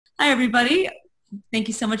Hi, everybody. Thank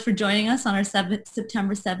you so much for joining us on our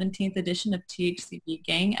September 17th edition of THCB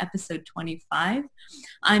Gang, episode 25.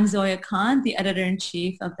 I'm Zoya Khan, the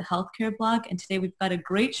editor-in-chief of the healthcare blog, and today we've got a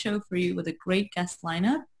great show for you with a great guest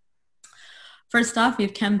lineup. First off, we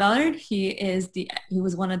have Kim Bellard. He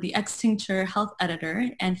was one of the ex-Tincture health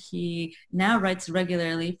editor, and he now writes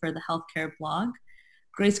regularly for the healthcare blog.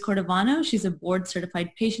 Grace Cordovano, she's a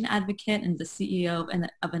board-certified patient advocate and the CEO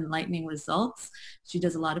of Enlightening Results. She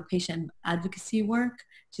does a lot of patient advocacy work.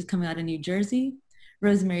 She's coming out of New Jersey.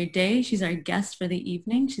 Rosemarie Day, she's our guest for the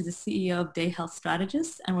evening. She's the CEO of Day Health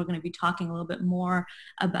Strategist, and we're going to be talking a little bit more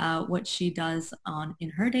about what she does in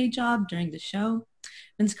her day job during the show.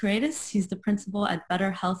 Vince Kuraitis, he's the principal at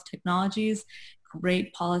Better Health Technologies,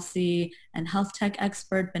 great policy and health tech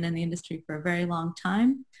expert, been in the industry for a very long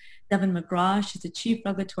time. Deven McGraw, she's the Chief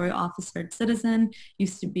Regulatory Officer at Citizen,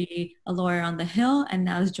 used to be a lawyer on the Hill, and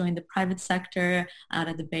now has joined the private sector out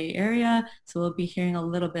of the Bay Area. So we'll be hearing a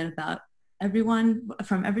little bit about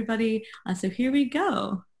from everybody. So here we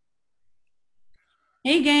go.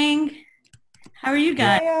 Hey, gang. How are you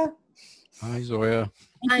guys? Zoya. Hi, Zoya.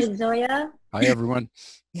 Hi, Zoya. Hi, everyone.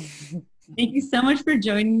 Thank you so much for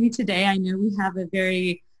joining me today. I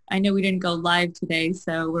know we didn't go live today,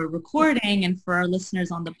 so we're recording, and for our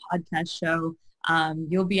listeners on the podcast show,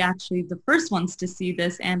 you'll be actually the first ones to see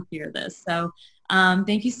this and hear this. So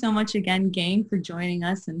thank you so much again, gang, for joining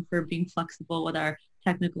us and for being flexible with our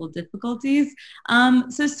technical difficulties.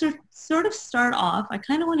 So sort of start off, I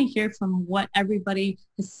kind of want to hear from what everybody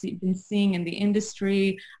has been seeing in the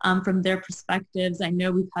industry from their perspectives. I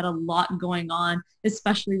know we've had a lot going on,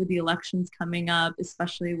 especially with the elections coming up,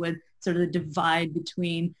 especially with sort of the divide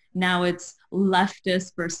between now it's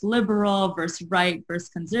leftist versus liberal versus right versus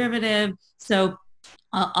conservative. So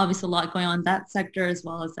obviously a lot going on in that sector as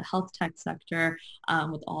well as the health tech sector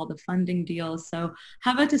with all the funding deals. So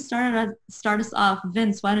how about to start us off,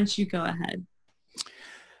 Vince, why don't you go ahead?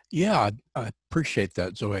 Yeah, I appreciate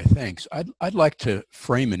that, Zoe. Thanks. I'd like to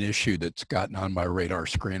frame an issue that's gotten on my radar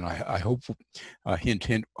screen. I hope,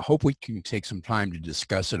 hint, hope we can take some time to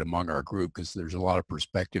discuss it among our group because there's a lot of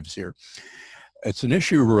perspectives here. It's an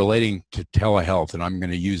issue relating to telehealth, and I'm going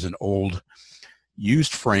to use an old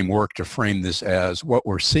used framework to frame this as what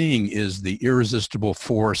we're seeing is the irresistible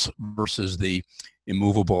force versus the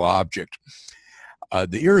immovable object.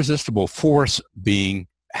 The irresistible force being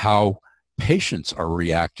how patients are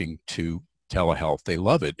reacting to telehealth. They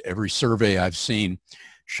love it. Every survey I've seen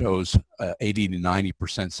shows 80 to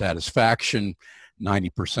 90% satisfaction,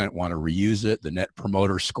 90% want to reuse it. The net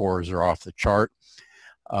promoter scores are off the chart.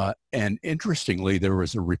 And interestingly, there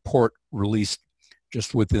was a report released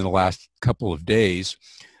just within the last couple of days,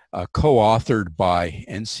 co-authored by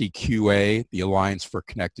NCQA, the Alliance for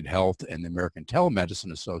Connected Health, and the American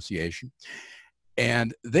Telemedicine Association.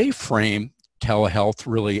 And they frame telehealth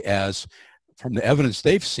really as, from the evidence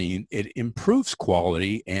they've seen, it improves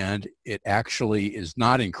quality and it actually is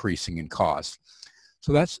not increasing in cost.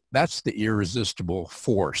 So that's the irresistible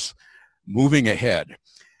force moving ahead.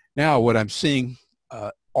 Now, what I'm seeing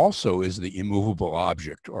also is the immovable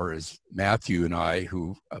object, or as Matthew and I,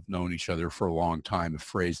 who have known each other for a long time, have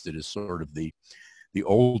phrased it as sort of the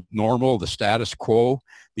old normal, the status quo,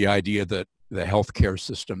 the idea that the healthcare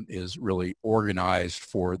system is really organized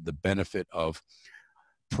for the benefit of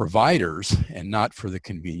providers and not for the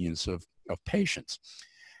convenience of patients.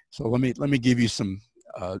 So let me give you some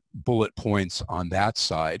bullet points on that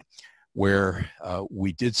side, where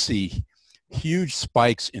we did see huge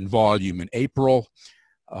spikes in volume in April.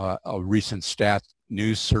 A recent stat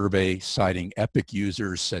news survey citing Epic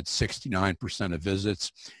users said 69% of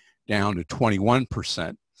visits, down to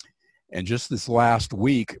 21%. And just this last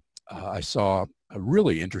week, I saw a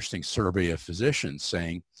really interesting survey of physicians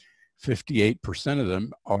saying 58% of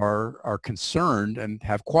them are concerned and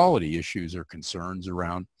have quality issues or concerns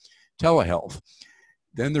around telehealth.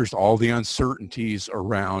 Then there's all the uncertainties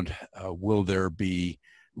around will there be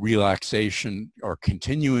relaxation or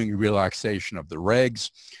continuing relaxation of the regs?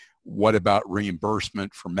 What about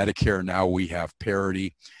reimbursement for Medicare? Now we have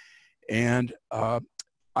parity. And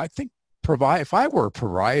I think if I were a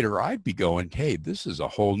provider, I'd be going, hey, this is a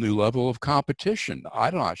whole new level of competition.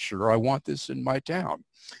 I'm not sure I want this in my town.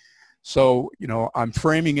 So, I'm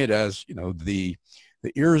framing it as, the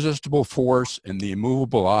irresistible force and the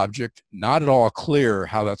immovable object. Not at all clear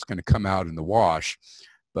how that's going to come out in the wash,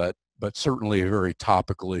 but certainly a very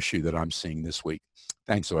topical issue that I'm seeing this week.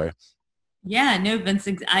 Thanks, Zoya. Yeah, no, Vince,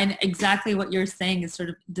 exactly what you're saying is sort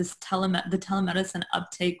of this the telemedicine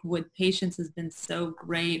uptake with patients has been so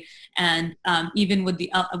great. And even with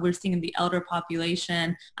we're seeing in the elder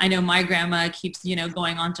population, I know my grandma keeps,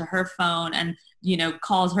 going onto her phone and,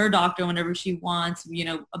 calls her doctor whenever she wants,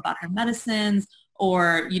 about her medicines,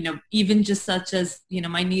 or, even just such as,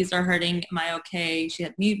 my knees are hurting. Am I okay? She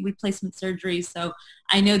had knee replacement surgery. So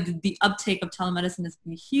I know that the uptake of telemedicine has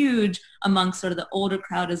been huge amongst sort of the older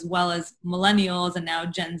crowd as well as millennials and now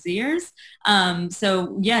Gen Zers.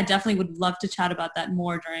 So yeah, definitely would love to chat about that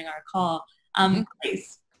more during our call.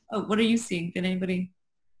 Grace, what are you seeing?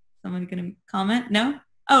 Someone going to comment? No?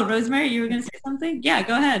 Oh, Rosemarie, you were going to say something? Yeah,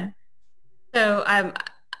 go ahead. So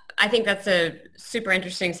I think that's a super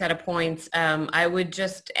interesting set of points. I would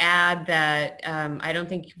just add that I don't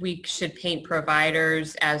think we should paint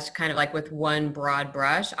providers as kind of like with one broad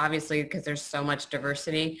brush, obviously, because there's so much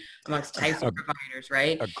diversity amongst types of providers,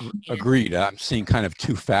 right? Agreed. I'm seeing kind of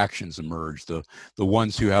two factions emerge. The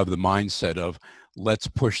ones who have the mindset of let's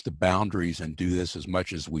push the boundaries and do this as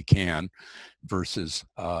much as we can versus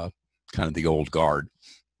kind of the old guard.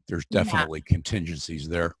 There's definitely contingencies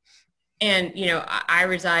there. And, I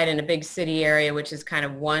reside in a big city area, which is kind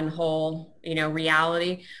of one whole,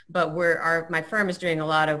 reality, but my firm is doing a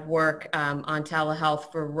lot of work on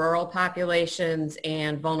telehealth for rural populations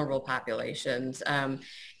and vulnerable populations, kind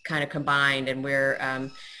of combined. And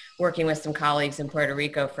we're working with some colleagues in Puerto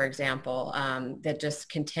Rico, for example, that just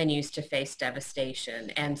continues to face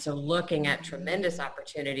devastation. And so looking at tremendous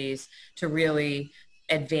opportunities to really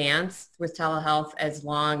advance with telehealth as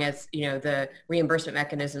long as the reimbursement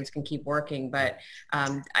mechanisms can keep working. But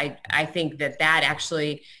I think that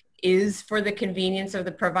actually is for the convenience of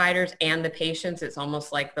the providers and the patients. It's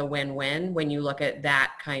almost like the win-win when you look at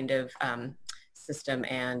that kind of system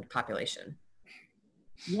and population.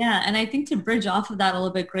 Yeah, and I think to bridge off of that a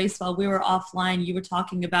little bit, Grace, while we were offline, you were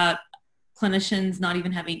talking about clinicians not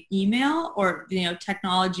even having email or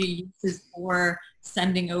technology uses for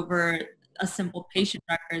sending over a simple patient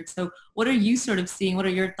record. So what are you sort of seeing? What are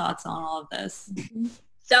your thoughts on all of this?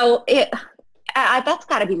 So that's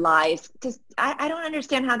got to be lies. I don't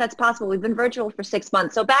understand how that's possible. We've been virtual for 6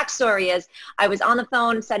 months. So backstory is I was on the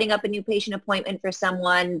phone setting up a new patient appointment for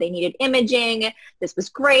someone. They needed imaging. This was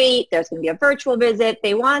great. There's going to be a virtual visit.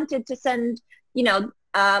 They wanted to send,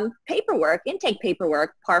 paperwork, intake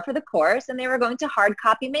paperwork, par for the course, and they were going to hard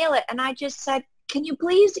copy mail it. And I just said, can you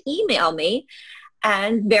please email me?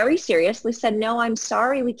 And very seriously said, no, I'm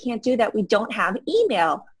sorry, we can't do that. We don't have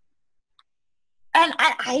email. And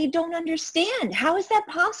I don't understand. How is that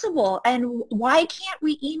possible? And why can't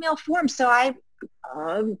we email forms? So I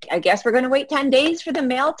guess we're going to wait 10 days for the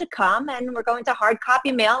mail to come, and we're going to hard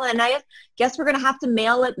copy mail. And I guess we're going to have to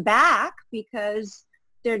mail it back because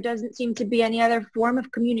there doesn't seem to be any other form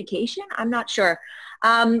of communication. I'm not sure.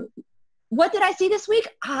 What did I see this week?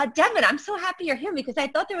 Deven, I'm so happy you're here because I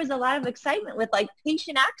thought there was a lot of excitement with like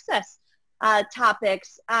patient access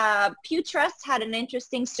topics. Pew Trust had an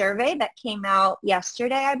interesting survey that came out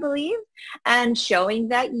yesterday, I believe, and showing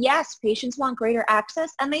that, yes, patients want greater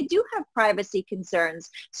access and they do have privacy concerns.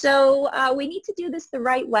 So we need to do this the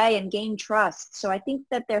right way and gain trust. So I think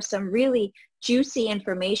that there's some really juicy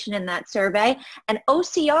information in that survey. And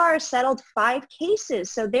OCR settled 5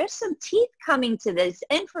 cases. So there's some teeth coming to this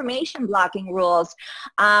information blocking rules.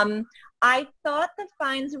 I thought the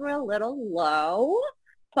fines were a little low,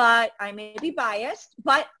 but I may be biased,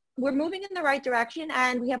 but we're moving in the right direction,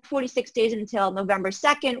 and we have 46 days until November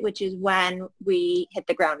 2nd, which is when we hit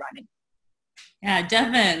the ground running. Yeah,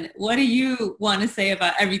 Deven, what do you want to say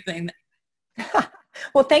about everything?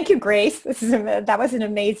 Well, thank you, Grace. That was an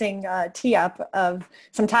amazing tee up of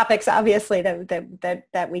some topics, obviously,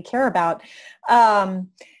 that we care about. I'll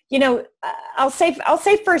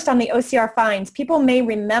say first on the OCR fines, people may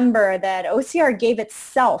remember that OCR gave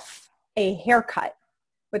itself a haircut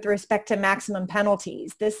with respect to maximum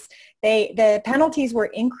penalties. The penalties were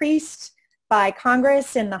increased by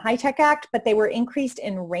Congress in the HITECH Act, but they were increased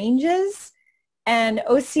in ranges. And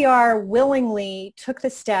OCR willingly took the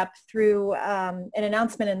step through an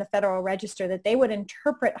announcement in the Federal Register that they would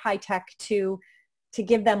interpret HITECH to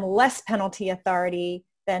give them less penalty authority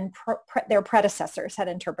than their predecessors had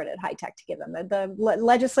interpreted HITECH to give them. The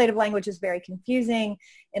legislative language is very confusing.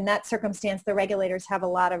 In that circumstance, the regulators have a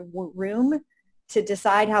lot of room to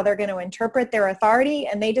decide how they're going to interpret their authority,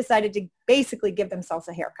 and they decided to basically give themselves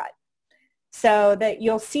a haircut. So that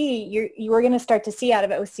you'll see, you're going to start to see out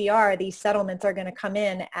of OCR, these settlements are going to come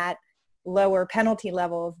in at lower penalty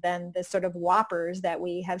levels than the sort of whoppers that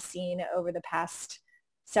we have seen over the past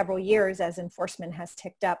several years as enforcement has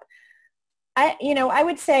ticked up. I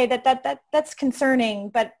would say that's concerning,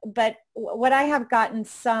 but what I have gotten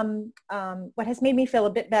what has made me feel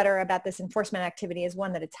a bit better about this enforcement activity is,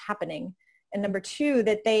 one, that it's happening. And number two,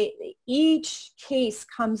 that each case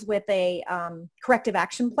comes with a corrective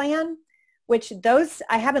action plan, which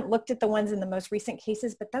I haven't looked at the ones in the most recent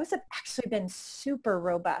cases, but those have actually been super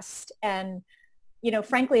robust. And,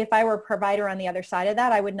 frankly, if I were a provider on the other side of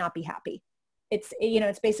that, I would not be happy. It's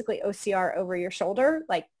basically OCR over your shoulder,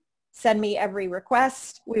 like, send me every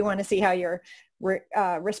request. We want to see how you're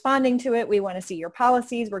responding to it. We want to see your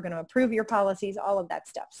policies. We're going to approve your policies, all of that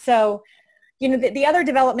stuff. So, the other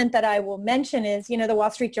development that I will mention is, the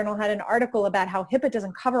Wall Street Journal had an article about how HIPAA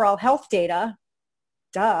doesn't cover all health data.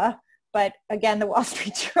 Duh. But again, the Wall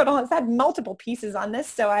Street Journal has had multiple pieces on this,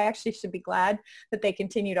 so I actually should be glad that they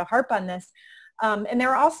continue to harp on this. And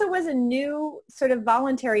there also was a new sort of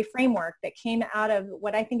voluntary framework that came out of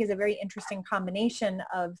what I think is a very interesting combination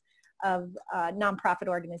of nonprofit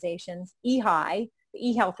organizations, EHI, the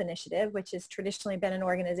eHealth Initiative, which has traditionally been an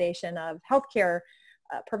organization of healthcare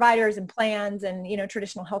providers and plans and,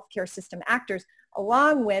 traditional healthcare system actors,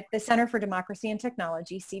 along with the Center for Democracy and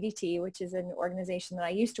Technology, CDT, which is an organization that I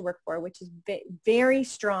used to work for, which is very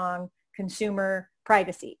strong consumer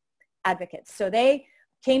privacy advocates. So they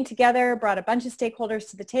came together, brought a bunch of stakeholders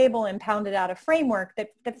to the table, and pounded out a framework that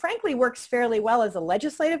frankly works fairly well as a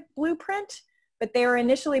legislative blueprint, but they were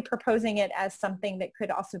initially proposing it as something that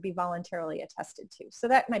could also be voluntarily attested to. So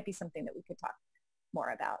that might be something that we could talk more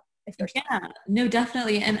about if there's time. No,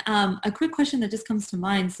 definitely. And a quick question that just comes to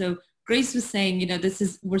mind. So Grace was saying,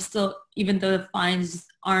 we're still, even though the fines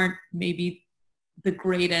aren't maybe the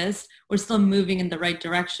greatest, we're still moving in the right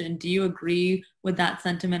direction. Do you agree with that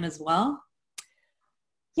sentiment as well?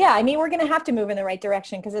 Yeah, we're going to have to move in the right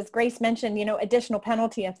direction because, as Grace mentioned, additional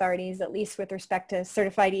penalty authorities, at least with respect to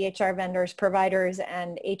certified EHR vendors, providers,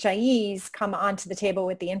 and HIEs, come onto the table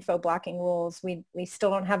with the info blocking rules. We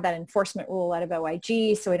still don't have that enforcement rule out of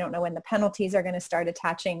OIG, so we don't know when the penalties are going to start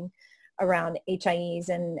attaching around HIEs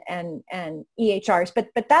and EHRs.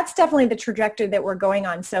 But that's definitely the trajectory that we're going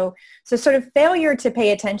on. So sort of failure to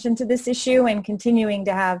pay attention to this issue and continuing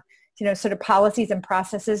to have sort of policies and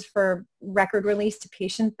processes for record release to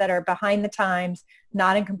patients that are behind the times,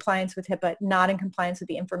 not in compliance with HIPAA, not in compliance with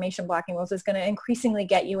the information blocking rules, is going to increasingly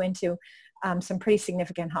get you into some pretty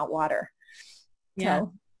significant hot water. Yeah,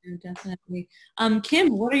 so. Definitely.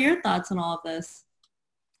 Kim, what are your thoughts on all of this?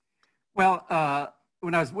 Well,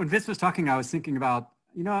 when Vince was talking, I was thinking about,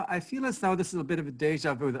 I feel as though this is a bit of a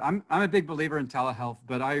deja vu. I'm a big believer in telehealth,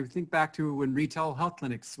 but I think back to when retail health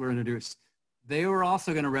clinics were introduced. They were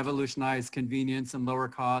also going to revolutionize convenience and lower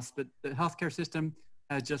costs, but the healthcare system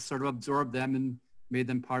has just sort of absorbed them and made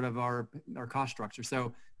them part of our cost structure.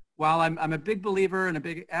 So while I'm a big believer and a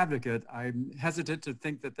big advocate, I'm hesitant to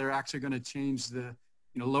think that they're actually going to change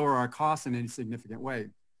lower our costs in any significant way.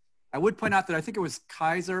 I would point out that I think it was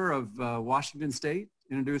Kaiser of Washington State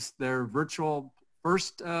introduced their virtual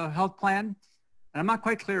first health plan. And I'm not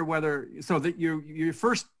quite clear whether, so that your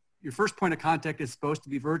first point of contact is supposed to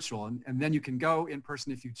be virtual, and then you can go in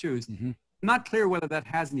person if you choose. Mm-hmm. I'm not clear whether that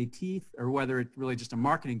has any teeth or whether it's really just a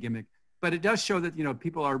marketing gimmick, but it does show that,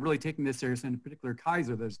 people are really taking this serious, and in particular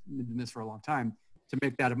Kaiser, that's been doing this for a long time, to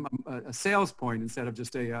make that a sales point instead of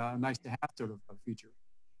just a nice to have sort of a feature.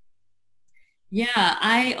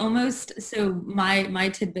 Yeah, so my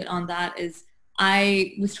tidbit on that is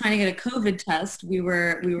I was trying to get a COVID test. We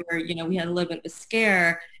had a little bit of a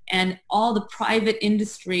scare, and all the private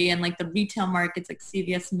industry and like the retail markets like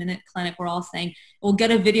CVS Minute Clinic were all saying, we'll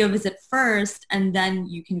get a video visit first and then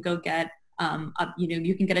you can go get,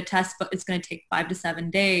 you can get a test, but it's going to take 5 to 7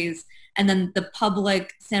 days. And then the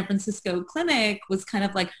public San Francisco clinic was kind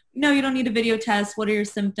of like, no, you don't need a video test. What are your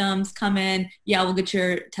symptoms? Come in. Yeah, we'll get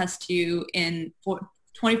your test to you in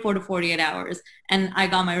 24 to 48 hours. And I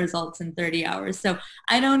got my results in 30 hours. So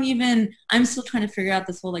I'm still trying to figure out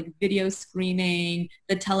this whole like video screening,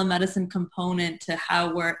 the telemedicine component to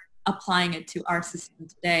how we're applying it to our system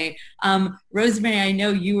today. Rosemarie, I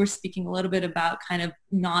know you were speaking a little bit about kind of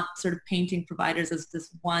not sort of painting providers as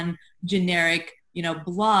this one generic,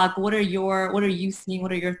 block. What are you seeing?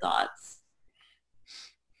 What are your thoughts?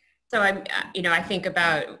 So I think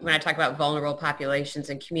about when I talk about vulnerable populations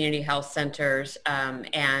and community health centers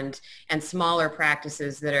and smaller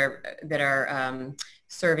practices that are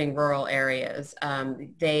serving rural areas.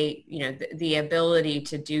 The ability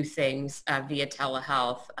to do things via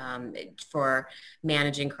telehealth for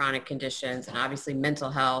managing chronic conditions and obviously mental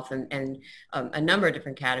health and a number of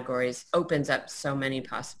different categories opens up so many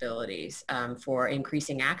possibilities for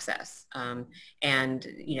increasing access.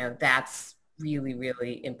 That's really,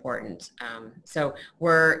 really important. So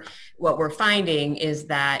what we're finding is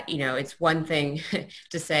that, you know, it's one thing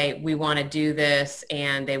to say we want to do this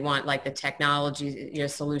and they want like the technology, you know,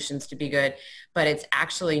 solutions to be good, but it's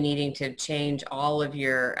actually needing to change all of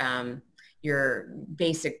your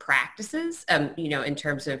basic practices, you know, in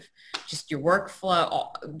terms of just your workflow.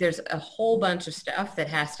 There's a whole bunch of stuff that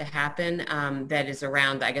has to happen that is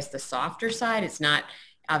around, I guess, the softer side. It's not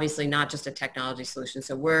obviously not just a technology solution.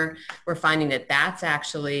 So we're finding that that's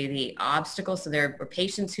actually the obstacle. So there are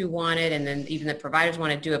patients who want it, and then even the providers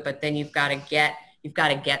want to do it, but then you've got to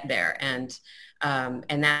get there. And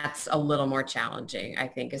that's a little more challenging, I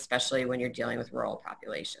think, especially when you're dealing with rural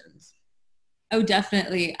populations. Oh,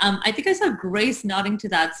 definitely. I think I saw Grace nodding to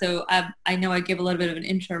that. So I know I gave a little bit of an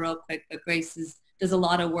intro real quick, but Grace does a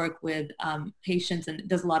lot of work with patients and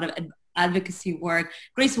does a lot of advocacy work.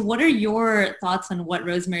 Grace, what are your thoughts on what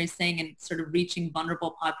Rosemarie is saying and sort of reaching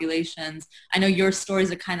vulnerable populations? I know your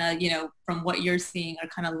stories are kind of, you know, from what you're seeing are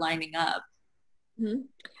kind of lining up. Mm-hmm.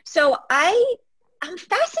 So I'm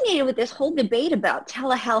fascinated with this whole debate about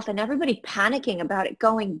telehealth and everybody panicking about it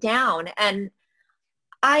going down. And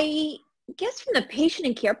I guess from the patient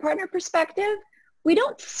and care partner perspective, we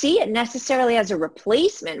don't see it necessarily as a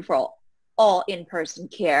replacement for all in-person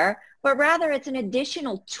care, but rather it's an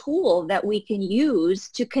additional tool that we can use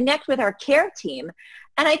to connect with our care team.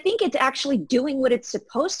 And I think it's actually doing what it's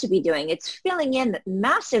supposed to be doing. It's filling in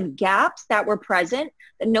massive gaps that were present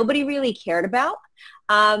that nobody really cared about.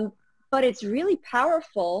 But it's really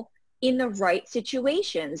powerful in the right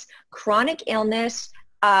situations. Chronic illness,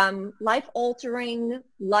 life-altering,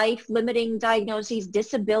 life-limiting diagnoses,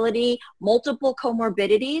 disability, multiple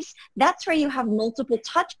comorbidities. That's where you have multiple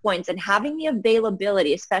touch points, and having the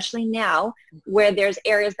availability, especially now where there's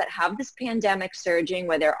areas that have this pandemic surging,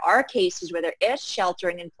 where there are cases where there is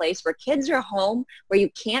sheltering in place, where kids are home, where you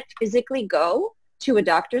can't physically go to a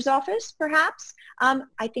doctor's office, perhaps.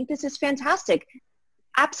 I think this is fantastic.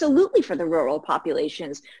 Absolutely for the rural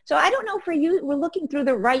populations. So I don't know for you, we're looking through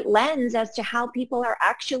the right lens as to how people are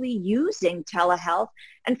actually using telehealth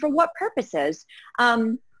and for what purposes.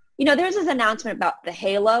 You know, there's this announcement about the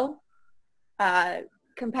Halo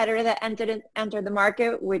competitor that entered the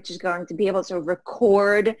market, which is going to be able to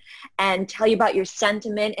record and tell you about your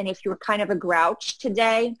sentiment and if you're kind of a grouch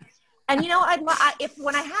today. And, you know,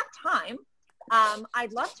 when I have time,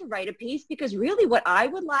 I'd love to write a piece, because really what I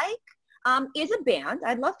would like is a band.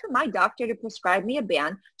 I'd love for my doctor to prescribe me a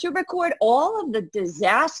band to record all of the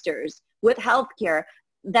disasters with healthcare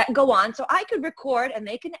that go on, so I could record and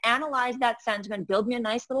they can analyze that sentiment, build me a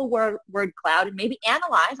nice little word cloud, and maybe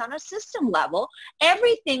analyze on a system level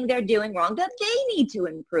everything they're doing wrong that they need to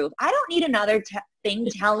improve. I don't need another thing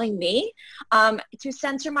telling me to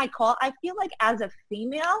censor my call. I feel like as a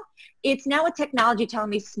female, it's now a technology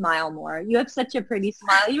telling me smile more. You have such a pretty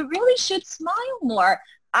smile. You really should smile more.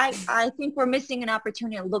 I think we're missing an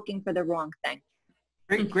opportunity and looking for the wrong thing.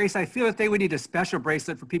 Grace, I feel that they would need a special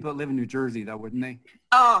bracelet for people that live in New Jersey, though, wouldn't they?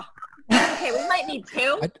 Oh, okay, we might need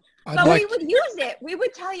two. But we would use it. We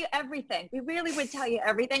would tell you everything. We really would tell you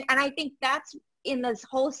everything. And I think that's in this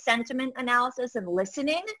whole sentiment analysis and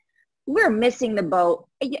listening, we're missing the boat.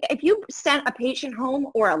 If you sent a patient home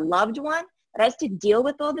or a loved one that has to deal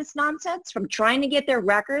with all this nonsense, from trying to get their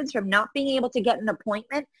records, from not being able to get an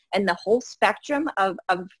appointment, and the whole spectrum of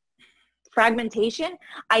fragmentation,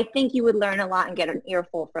 I think you would learn a lot and get an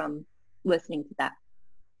earful from listening to that.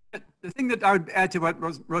 The thing that I would add to what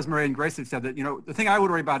Rosemarie and Grace have said, that, you know, the thing I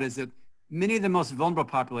would worry about is that many of the most vulnerable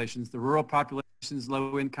populations, the rural populations,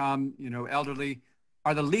 low income, you know, elderly,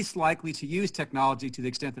 are the least likely to use technology to the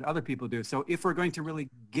extent that other people do. So if we're going to really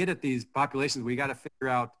get at these populations, we got to figure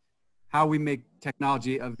out how we make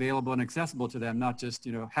technology available and accessible to them, not just,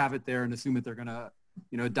 you know, have it there and assume that they're going to,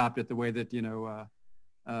 you know, adopt it the way that,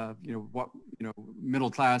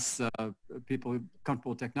 middle class people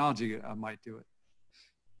comfortable with technology might do it.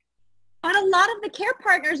 But a lot of the care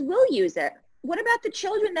partners will use it. What about the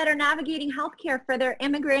children that are navigating healthcare for their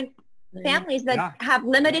immigrant families that have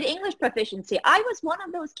limited English proficiency? I was one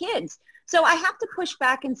of those kids. So I have to push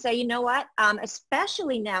back and say, you know what,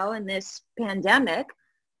 especially now in this pandemic,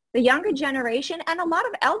 the younger generation and a lot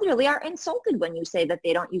of elderly are insulted when you say that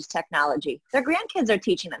they don't use technology. Their grandkids are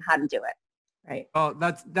teaching them how to do it. Right. Well,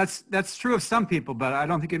 that's true of some people, but I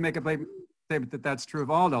don't think you'd make a statement that that's true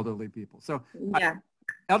of all elderly people. So yeah.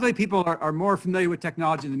 Elderly people are more familiar with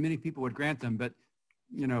technology than many people would grant them, but,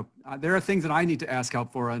 you know, there are things that I need to ask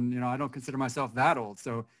help for, and, you know, I don't consider myself that old.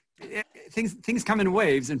 So things come in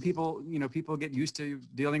waves, and people get used to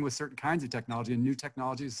dealing with certain kinds of technology, and new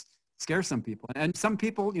technologies scare some people. And some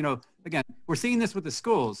people, you know, again, we're seeing this with the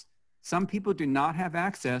schools. some people do not have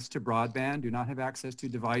access to broadband, do not have access to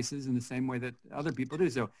devices in the same way that other people do.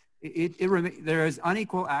 So there is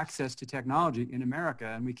unequal access to technology in America,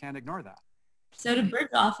 and we can't ignore that. So to bridge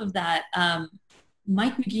off of that,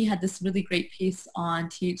 Mike McGee had this really great piece on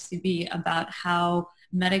THCB about how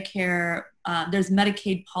Medicare, there's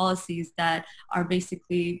Medicaid policies that are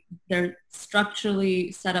basically, they're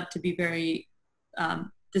structurally set up to be very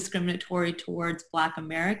discriminatory towards Black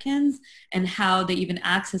Americans, and how they even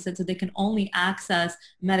access it. So they can only access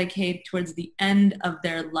Medicaid towards the end of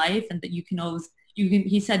their life, and that you can always,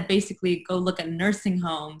 he said basically go look at nursing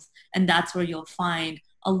homes, and that's where you'll find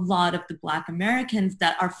a lot of the Black Americans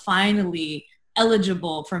that are finally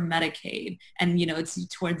eligible for Medicaid, and it's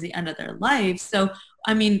towards the end of their life. So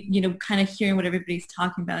I mean, kind of hearing what everybody's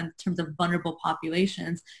talking about in terms of vulnerable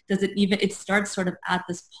populations, it starts sort of at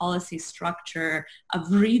this policy structure of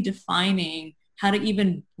redefining how to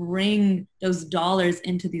even bring those dollars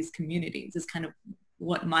into these communities is kind of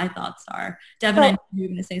what my thoughts are. Deven, I know you were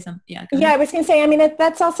going to say something. Yeah, I was going to say, I mean,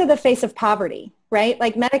 that's also the face of poverty, right?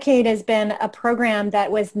 Like Medicaid has been a program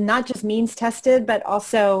that was not just means tested, but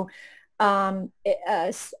also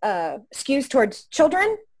skews towards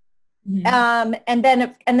children. Mm-hmm. And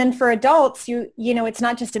then for adults, it's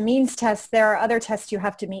not just a means test. There are other tests you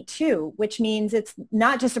have to meet too, which means it's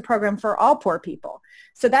not just a program for all poor people.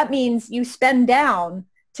 So that means you spend down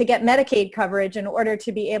to get Medicaid coverage in order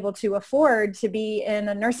to be able to afford to be in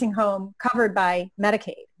a nursing home covered by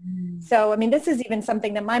Medicaid. Mm-hmm. So, I mean, this is even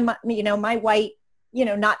something that my white,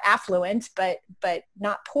 not affluent, but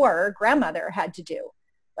not poor grandmother had to do.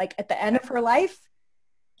 Like at the end of her life,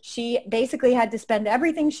 she basically had to spend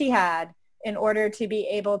everything she had in order to be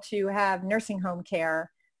able to have nursing home care.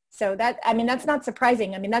 So that's not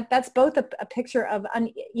surprising. I mean, that's both a picture of,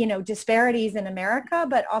 disparities in America,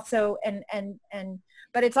 but also,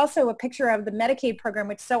 but it's also a picture of the Medicaid program,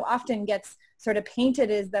 which so often gets sort of painted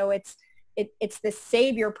as though it's this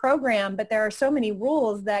savior program, but there are so many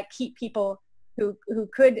rules that keep people who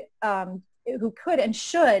could and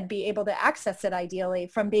should be able to access it ideally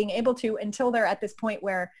from being able to, until they're at this point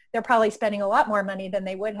where they're probably spending a lot more money than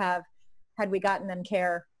they would have had we gotten them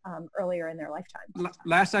care earlier in their lifetime.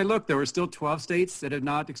 Last I looked, there were still 12 states that have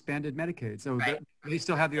not expanded Medicaid. So right. they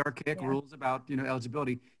still have the archaic rules about,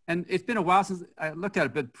 eligibility. And it's been a while since I looked at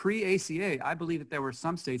it, but pre-ACA, I believe that there were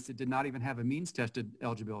some states that did not even have a means tested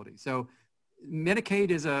eligibility. So Medicaid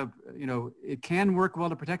is it can work well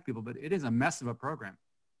to protect people, but it is a mess of a program.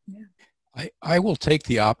 Yeah. I will take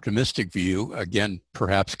the optimistic view, again,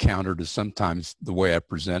 perhaps counter to sometimes the way I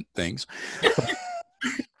present things.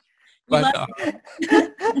 But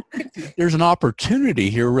there's an opportunity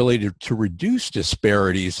here really to reduce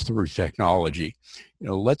disparities through technology.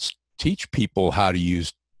 Let's teach people how to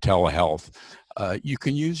use telehealth. You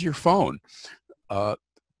can use your phone.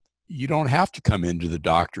 You don't have to come into the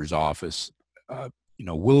doctor's office.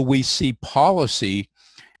 Will we see policy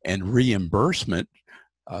and reimbursement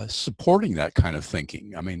supporting that kind of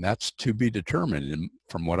thinking? I mean, that's to be determined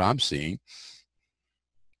from what I'm seeing.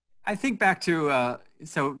 I think back to,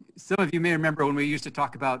 so some of you may remember when we used to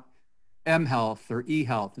talk about mHealth or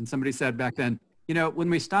eHealth, and somebody said back then, when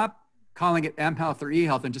we stop calling it mHealth or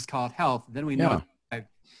eHealth and just call it health, then we know it.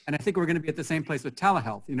 And I think we're going to be at the same place with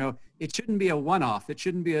telehealth. It shouldn't be a one-off. It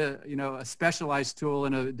shouldn't be a specialized tool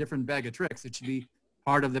in a different bag of tricks. It should be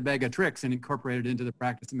part of the bag of tricks and incorporated into the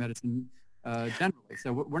practice of medicine generally.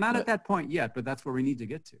 So we're not at that point yet, but that's where we need to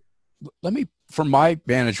get to. Let me, from my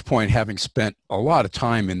vantage point, having spent a lot of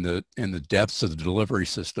time in the depths of the delivery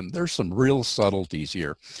system, there's some real subtleties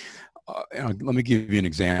here. Let me give you an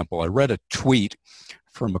example. I read a tweet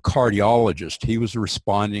from a cardiologist. He was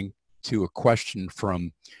responding to a question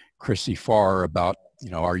from Chrissy Farr about,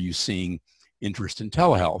 are you seeing interest in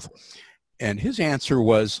telehealth? And his answer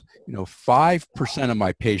was, 5% of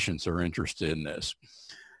my patients are interested in this.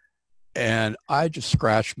 And I just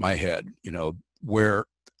scratched my head, where,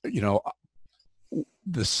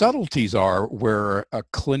 the subtleties are where a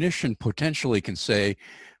clinician potentially can say,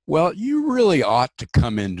 well, you really ought to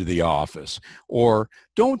come into the office, or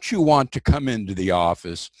don't you want to come into the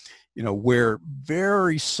office, where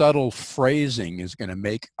very subtle phrasing is going to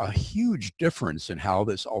make a huge difference in how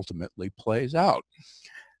this ultimately plays out.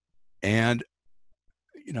 And,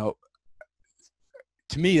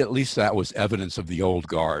 to me, at least that was evidence of the old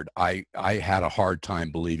guard. I had a hard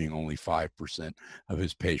time believing only 5% of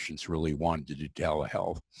his patients really wanted to do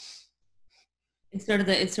telehealth. It's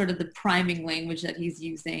sort of the priming language that he's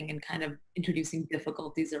using and kind of introducing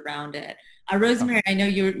difficulties around it. Rosemarie, I know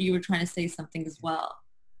you were trying to say something as well.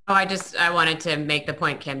 Oh, I wanted to make the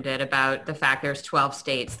point Kim did about the fact there's 12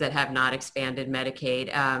 states that have not expanded Medicaid.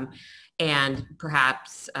 And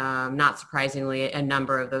perhaps, not surprisingly, a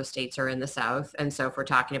number of those states are in the South. And so if we're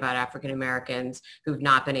talking about African Americans who've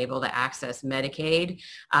not been able to access Medicaid,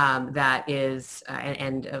 that is,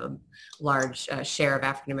 and a large share of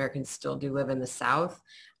African Americans still do live in the South.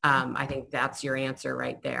 I think that's your answer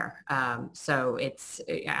right there. So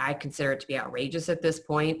I consider it to be outrageous at this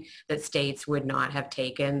point that states would not have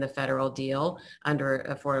taken the federal deal under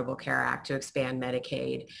Affordable Care Act to expand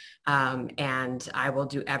Medicaid. And I will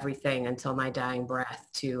do everything until my dying breath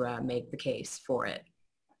to make the case for it.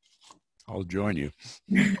 I'll join you.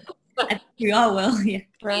 I think we all will. Yeah.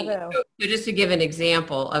 Bravo. So just to give an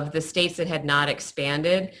example of the states that had not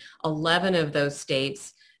expanded, 11 of those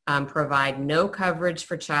states provide no coverage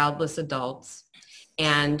for childless adults,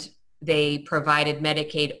 and they provided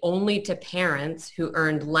Medicaid only to parents who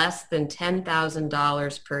earned less than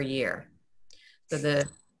 $10,000 per year. So the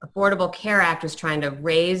Affordable Care Act was trying to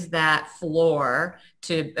raise that floor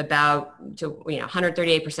to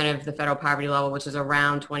 138% of the federal poverty level, which is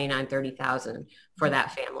around $29,000-$30,000 for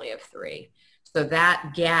that family of three. So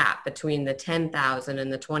that gap between the $10,000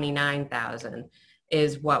 and the $29,000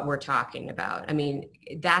 is what we're talking about. I mean,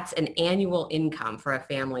 that's an annual income for a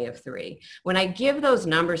family of three. When I give those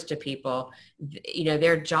numbers to people,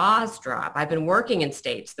 their jaws drop. I've been working in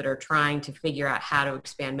states that are trying to figure out how to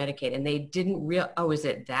expand Medicaid, and they didn't oh, is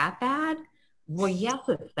it that bad? Well, yes,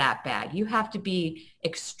 it's that bad. You have to be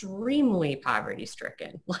extremely poverty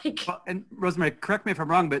stricken. And Rosemarie, correct me if I'm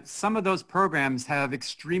wrong, but some of those programs have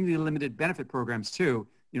extremely limited benefit programs too.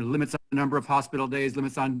 Limits on the number of hospital days,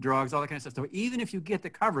 limits on drugs, all that kind of stuff. So even if you get the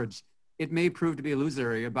coverage, it may prove to be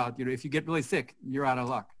illusory about, if you get really sick, you're out of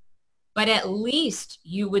luck. But at least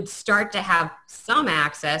you would start to have some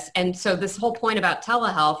access. And so this whole point about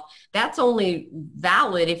telehealth, that's only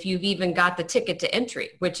valid if you've even got the ticket to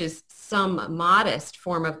entry, which is some modest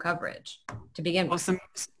form of coverage to begin with. Well,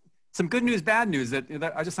 some good news, bad news.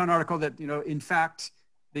 That I just saw an article that, in fact,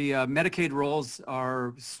 the Medicaid rolls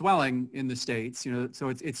are swelling in the states, so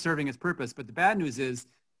it's serving its purpose. But the bad news is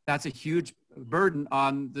that's a huge burden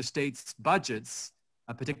on the states' budgets,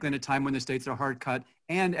 particularly in a time when the states are hard cut.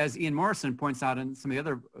 And as Ian Morrison points out in some of the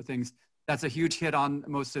other things, that's a huge hit on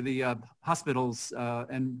most of the hospitals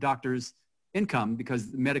and doctors' income,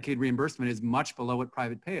 because Medicaid reimbursement is much below what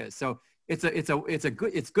private pay is. So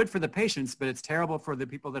it's good for the patients, but it's terrible for the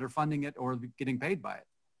people that are funding it or getting paid by it.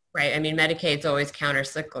 Right. I mean, Medicaid's always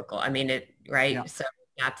counter-cyclical. I mean, right? Yeah. So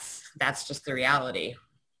that's just the reality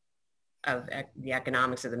of the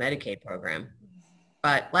economics of the Medicaid program.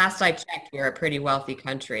 But last I checked, we're a pretty wealthy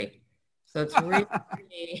country. So it's really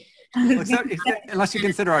unless you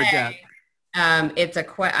consider our debt. And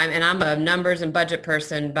I'm a numbers and budget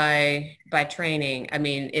person by training. I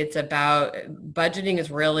mean, it's about, budgeting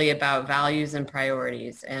is really about values and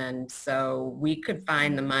priorities. And so we could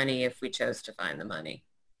find the money if we chose to find the money.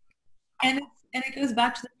 And it goes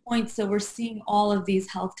back to the point, so we're seeing all of these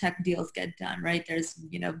health tech deals get done, right? There's,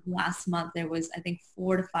 last month there was, I think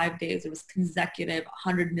 4 to 5 days, there was consecutive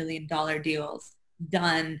 $100 million deals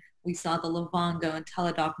done. We saw the Livongo and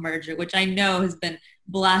Teladoc merger, which I know has been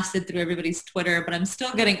blasted through everybody's Twitter, but I'm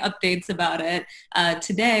still getting updates about it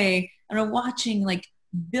today. And we're watching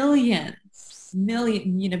million,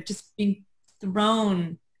 just being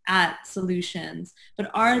thrown at solutions. But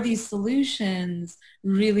are these solutions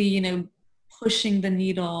really, pushing the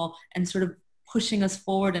needle and sort of pushing us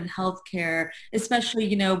forward in healthcare?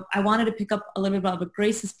 Especially, I wanted to pick up a little bit about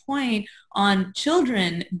Grace's point on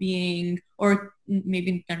children being, or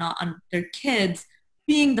maybe they're not, on their kids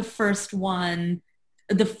being the first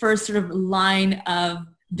sort of line of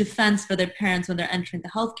defense for their parents when they're entering the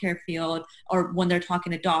healthcare field, or when they're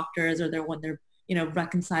talking to doctors, or when they're,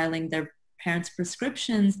 reconciling their parents'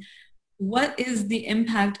 prescriptions. What is the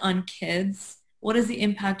impact on kids? What is the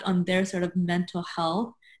impact on their sort of mental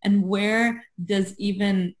health? And where does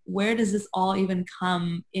this all even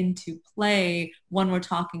come into play when we're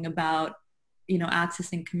talking about,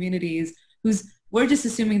 accessing communities we're just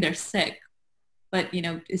assuming they're sick, but,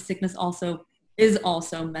 sickness is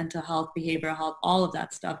also mental health, behavioral health, all of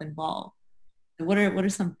that stuff involved. What are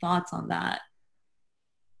some thoughts on that?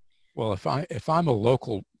 Well, if I'm a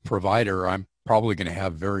local provider, I'm probably going to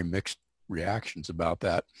have very mixed reactions about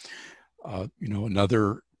that.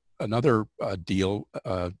 Another deal,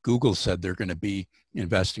 Google said they're going to be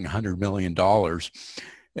investing $100 million.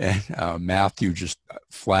 And Matthew just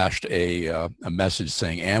flashed a message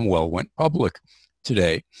saying Amwell went public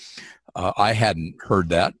today. I hadn't heard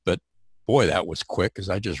that, but boy, that was quick, because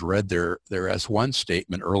I just read their S1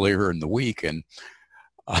 statement earlier in the week, and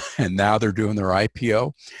now they're doing their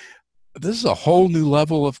IPO. This is a whole new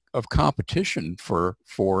level of competition for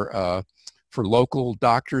for local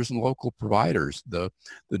doctors and local providers. The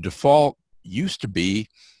default used to be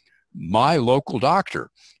my local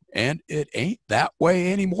doctor, and it ain't that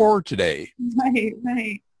way anymore today. Right,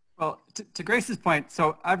 right. Well, to Grace's point,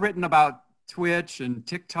 so I've written about Twitch and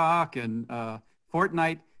TikTok and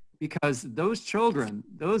Fortnite because those children,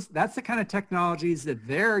 that's the kind of technologies that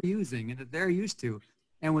they're using and that they're used to.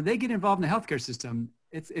 And when they get involved in the healthcare system,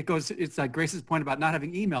 it's like Grace's point about not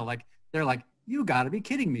having email. Like they're like, you got to be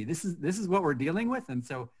kidding me. This is what we're dealing with. And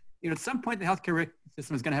so, at some point the healthcare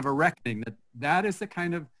system is going to have a reckoning that is the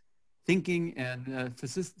kind of thinking and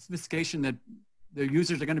sophistication that the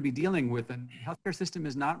users are going to be dealing with, and the healthcare system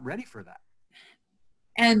is not ready for that.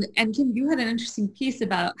 And Kim, you had an interesting piece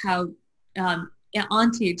about how on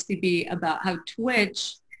THCB about how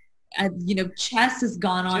Twitch, chess has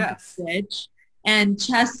gone on to Twitch, and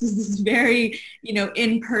chess is this very,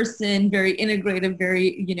 in-person, very integrative,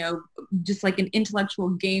 very, just like an intellectual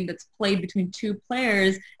game that's played between two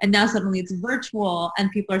players, and now suddenly it's virtual and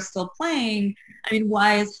people are still playing. I mean,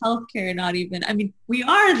 why is healthcare not even, we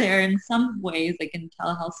are there in some ways, like in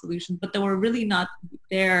telehealth solutions, but then we're really not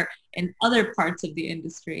there in other parts of the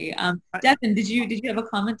industry. Deven, did you have a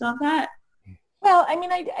comment on that? Well,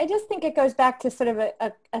 I just think it goes back to sort of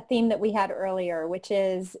a theme that we had earlier, which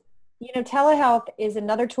is, telehealth is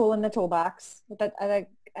another tool in the toolbox.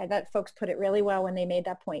 That folks put it really well when they made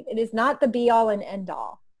that point. It is not the be all and end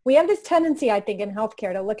all. We have this tendency, I think, in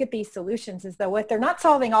healthcare to look at these solutions as though if they're not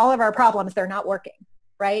solving all of our problems, they're not working,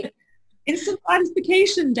 right? Instant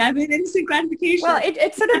gratification, Deven, instant gratification. Well,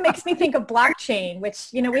 it sort of makes me think of blockchain, which,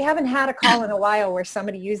 we haven't had a call in a while where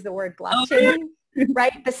somebody used the word blockchain.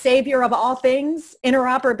 Right? The savior of all things,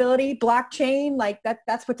 interoperability, blockchain, like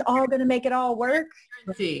that's what's all going to make it all work.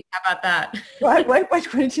 Transparency. How about that? What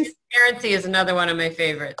did you say? Transparency is another one of my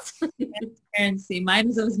favorites. Transparency. Mine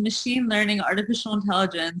was machine learning, artificial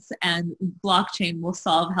intelligence, and blockchain will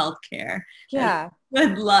solve healthcare. Yeah.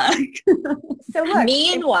 Good luck. So look,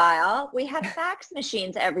 meanwhile, we have fax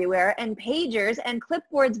machines everywhere and pagers and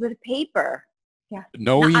clipboards with paper. Yeah.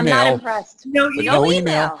 No email. I'm not impressed. No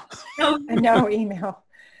email. No email.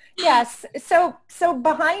 Yes. So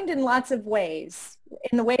behind in lots of ways,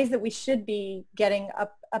 in the ways that we should be getting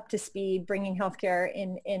up to speed, bringing healthcare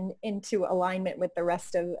into alignment with the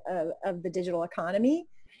rest of the digital economy.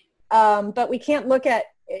 But we can't look at,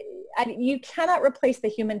 you cannot replace the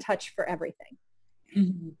human touch for everything.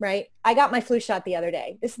 Mm-hmm. Right? I got my flu shot the other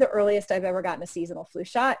day. This is the earliest I've ever gotten a seasonal flu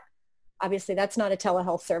shot. Obviously, that's not a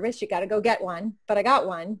telehealth service. You got to go get one, but I got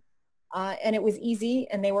one, and it was easy,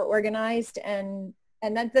 and they were organized, and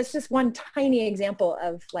that's just one tiny example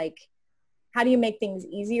of like, how do you make things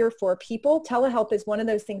easier for people? Telehealth is one of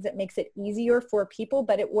those things that makes it easier for people,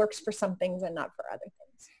 but it works for some things and not for other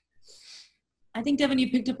things. I think, Deven,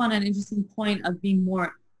 you picked up on an interesting point of being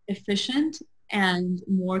more efficient and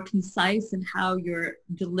more concise in how you're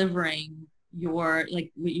delivering your,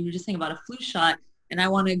 like what you were just saying about a flu shot. And I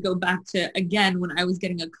want to go back to, again, when I was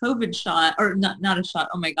getting a COVID shot, or not a shot,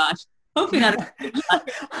 oh my gosh, hopefully not a COVID shot.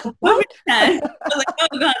 COVID test. I was like,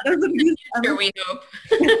 oh God, that's what it is. Sure, we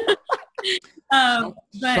hope.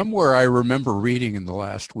 Somewhere I remember reading in the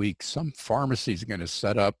last week, some pharmacy's going to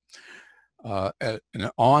set up an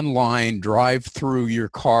online drive through your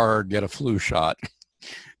car, get a flu shot.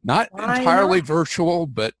 Not entirely virtual,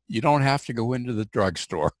 but you don't have to go into the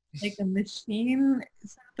drugstore. Like a machine,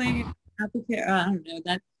 something. I don't know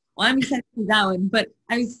that. Well, I'm excited for that one. But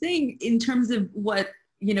I was saying in terms of what,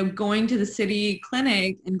 going to the city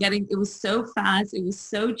clinic and it was so fast. It was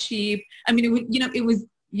so cheap. I mean,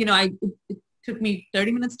 it took me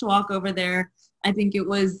 30 minutes to walk over there. I think it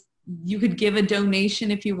was, you could give a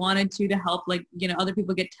donation if you wanted to help, like, other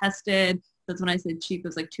people get tested. That's when I said cheap. It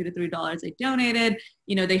was like $2 to $3 I donated.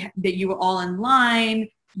 That you were all in line.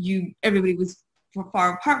 Everybody was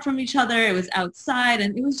far apart from each other. It was outside,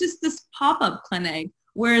 and it was just this pop-up clinic.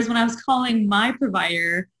 Whereas when I was calling my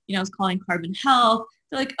provider, I was calling Carbon Health,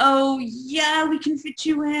 they're like, oh yeah, we can fit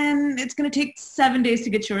you in. It's going to take 7 days to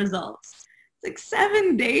get your results. It's like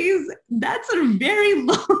 7 days? That's a very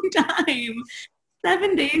long time.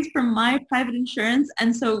 7 days for my private insurance.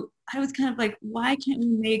 And so I was kind of like, why can't we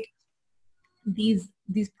make these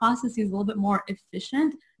processes a little bit more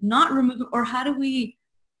efficient, not remove, or how do we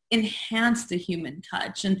enhance the human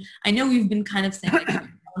touch? And I know we've been kind of saying like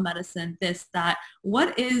medicine, this, that.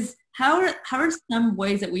 How are some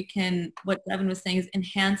ways that we can, what Deven was saying, is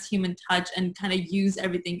enhance human touch and kind of use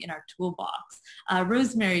everything in our toolbox?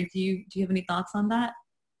 Rosemarie, do you have any thoughts on that?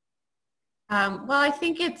 Well, I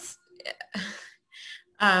think it's,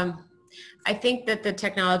 I think that the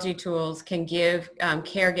technology tools can give I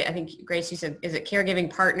think Grace, you said, is it caregiving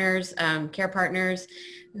partners, care partners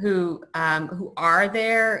who are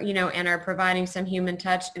there, you know, and are providing some human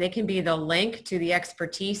touch. They can be the link to the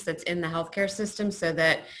expertise that's in the healthcare system so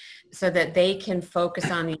that they can focus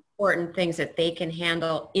on the important things that they can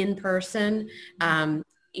handle in person.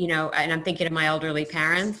 You know, and I'm thinking of my elderly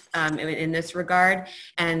parents in this regard,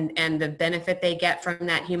 and the benefit they get from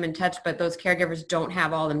that human touch. But those caregivers don't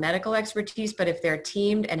have all the medical expertise. But if they're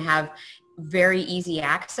teamed and have very easy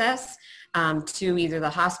access to either the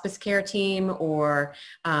hospice care team or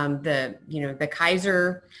the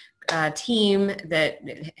Kaiser team that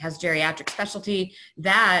has geriatric specialty,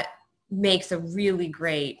 that makes a really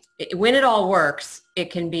great, when it all works,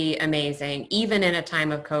 it can be amazing, even in a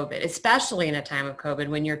time of COVID, especially in a time of COVID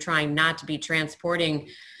when you're trying not to be transporting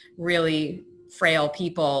really frail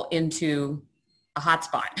people into a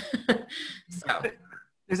hotspot. So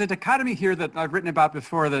there's a dichotomy here that I've written about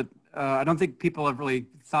before that I don't think people have really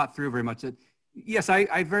thought through very much. Yes,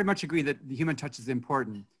 I very much agree that the human touch is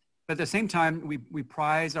important, but at the same time, we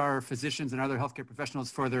prize our physicians and other healthcare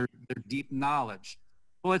professionals for their deep knowledge.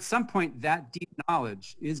 Well, at some point, that deep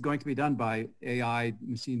knowledge is going to be done by AI,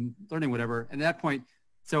 machine learning, whatever. And at that point,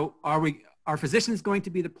 so are physicians going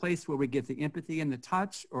to be the place where we get the empathy and the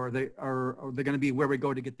touch, or are they going to be where we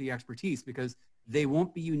go to get the expertise, because they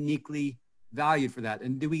won't be uniquely valued for that?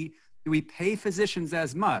 And do we pay physicians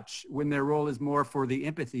as much when their role is more for the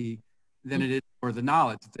empathy than it is for the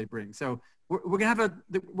knowledge that they bring? So we're going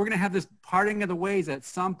to have this parting of the ways at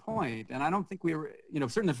some point, and I don't think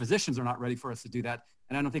certainly the physicians are not ready for us to do that,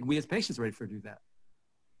 and I don't think we as patients are ready to do that.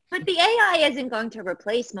 But the AI isn't going to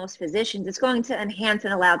replace most physicians. It's going to enhance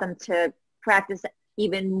and allow them to practice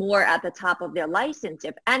even more at the top of their license.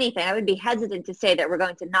 If anything, I would be hesitant to say that we're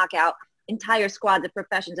going to knock out entire squads of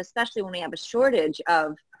professions, especially when we have a shortage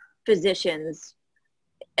of physicians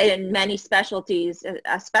in many specialties,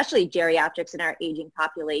 especially geriatrics in our aging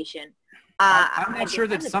population. I'm not sure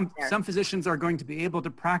that some physicians are going to be able to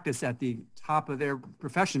practice at the top of their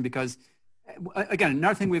profession because, again,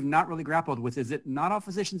 another thing we've not really grappled with is that not all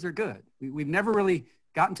physicians are good. We've never really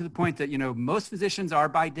gotten to the point that, most physicians are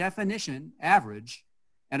by definition average,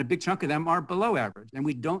 and a big chunk of them are below average, and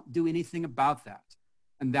we don't do anything about that.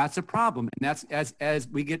 And that's a problem. And that's as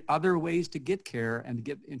we get other ways to get care and to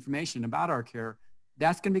get information about our care,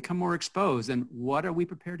 that's going to become more exposed. And what are we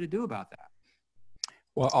prepared to do about that?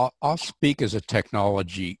 Well, I'll speak as a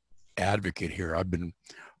technology advocate here. I've been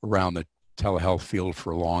around the telehealth field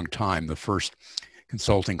for a long time. The first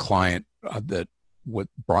consulting client what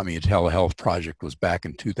brought me a telehealth project was back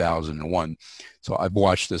in 2001. So I've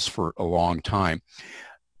watched this for a long time.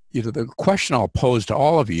 The question I'll pose to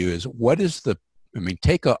all of you is,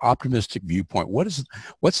 take an optimistic viewpoint.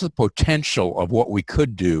 What's the potential of what we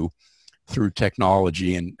could do through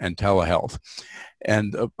technology and telehealth?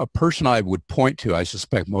 And a person I would point to, I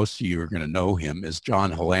suspect most of you are going to know him, is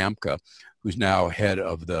John Halamka, who's now head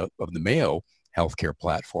of the Mayo healthcare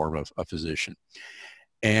platform, a physician.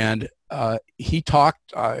 And I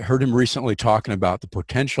heard him recently talking about the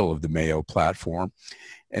potential of the Mayo platform,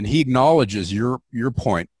 and he acknowledges your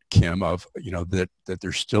point, Kim, of that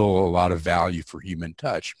there's still a lot of value for human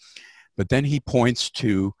touch. But then he points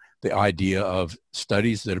to the idea of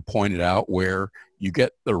studies that have pointed out where you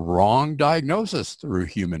get the wrong diagnosis through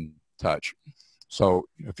human touch. So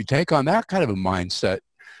if you take on that kind of a mindset,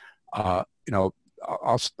 I'll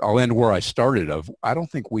end where I started I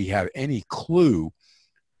don't think we have any clue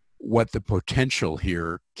what the potential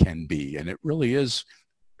here can be. And it really is,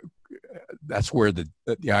 that's where the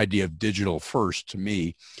idea of digital first, to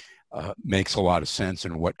me, makes a lot of sense,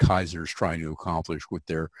 and what Kaiser is trying to accomplish with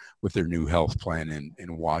their new health plan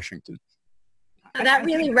in Washington. That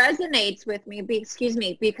really resonates with me,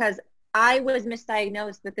 because I was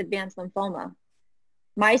misdiagnosed with advanced lymphoma.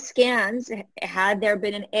 My scans, had there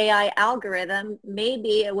been an AI algorithm,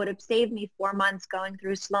 maybe it would have saved me 4 months going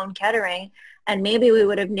through Sloan Kettering, and maybe we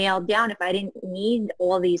would have nailed down, if I didn't need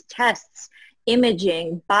all these tests,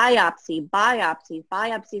 imaging, biopsies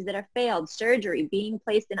that have failed, surgery, being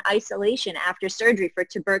placed in isolation after surgery for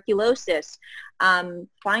tuberculosis,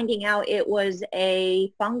 finding out it was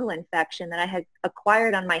a fungal infection that I had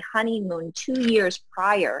acquired on my honeymoon 2 years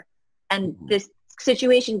prior. And this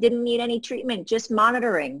situation didn't need any treatment, just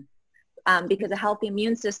monitoring, because a healthy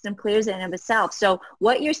immune system clears it in of itself. So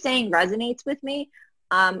what you're saying resonates with me.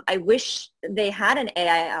 I wish they had an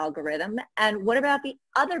AI algorithm. And what about the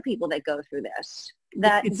other people that go through this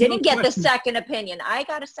that didn't get the second opinion? I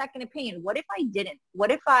got a second opinion. What if I didn't?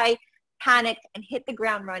 What if I panicked and hit the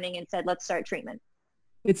ground running and said, let's start treatment?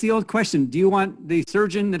 It's the old question. Do you want the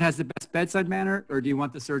surgeon that has the best bedside manner, or do you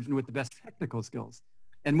want the surgeon with the best technical skills?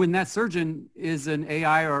 And when that surgeon is an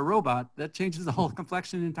AI or a robot, that changes the whole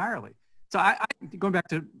complexion entirely. So going back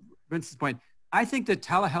to Vince's point, I think that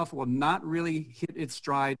telehealth will not really hit its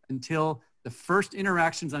stride until the first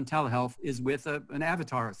interactions on telehealth is with an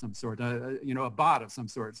avatar of some sort, a bot of some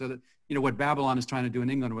sort. So that, what Babylon is trying to do in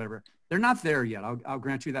England or whatever. They're not there yet. I'll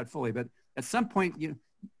grant you that fully. But at some point,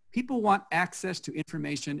 people want access to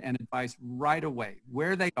information and advice right away,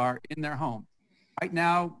 where they are in their home. Right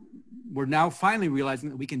now, we're now finally realizing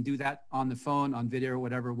that we can do that on the phone, on video, or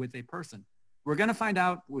whatever, with a person. We're going to find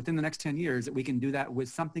out within the next 10 years that we can do that with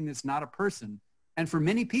something that's not a person. And for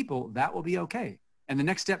many people, that will be okay. And the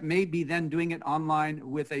next step may be then doing it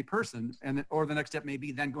online with a person, or the next step may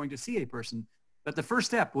be then going to see a person. But the first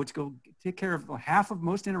step, which will take care of half of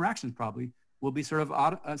most interactions probably, will be sort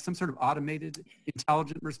of some sort of automated,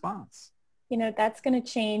 intelligent response. That's going to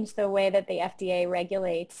change the way that the FDA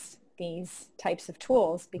regulates these types of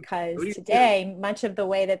tools, because today, much of the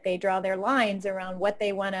way that they draw their lines around what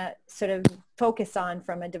they want to sort of focus on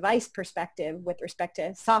from a device perspective with respect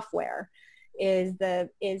to software is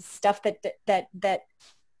stuff that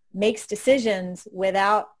makes decisions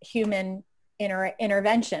without human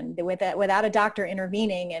intervention, without a doctor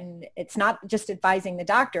intervening. And it's not just advising the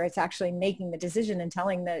doctor, it's actually making the decision and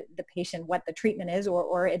telling the patient what the treatment is,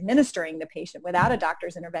 or administering the patient without a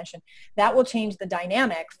doctor's intervention. That will change the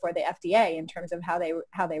dynamic for the FDA in terms of how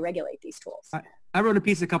they regulate these tools. I wrote a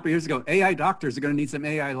piece a couple of years ago, AI doctors are going to need some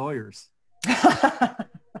AI lawyers.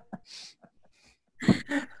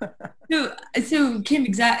 So Kim,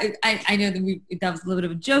 exactly. I know that that was a little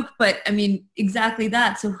bit of a joke, but I mean, exactly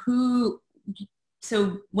that.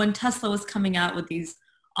 So when Tesla was coming out with these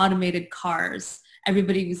automated cars,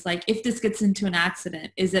 everybody was like, if this gets into an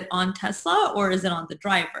accident, is it on Tesla or is it on the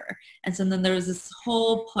driver? And so then there was this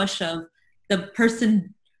whole push of the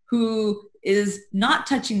person who is not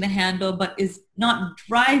touching the handle, but is not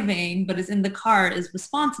driving, but is in the car, is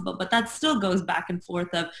responsible. But that still goes back and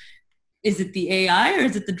forth of, is it the AI or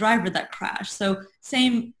is it the driver that crashed? So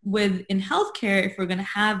same with in healthcare, if we're going to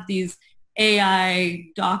have these AI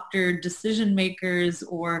doctor decision makers,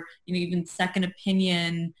 or even second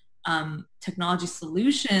opinion technology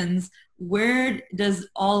solutions, where does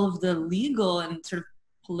all of the legal and sort of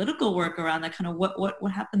political work around that, kind of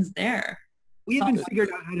what happens there? We haven't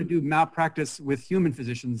figured out how to do malpractice with human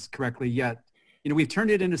physicians correctly yet. We've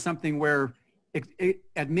turned it into something where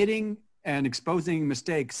admitting and exposing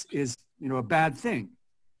mistakes is a bad thing.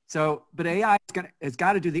 So, but AI has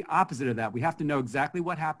got to do the opposite of that. We have to know exactly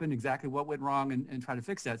what happened, exactly what went wrong, and try to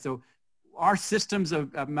fix that. So our systems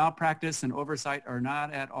of malpractice and oversight are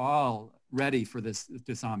not at all ready for this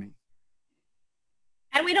tsunami.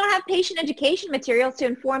 And we don't have patient education materials to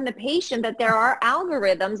inform the patient that there are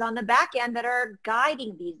algorithms on the back end that are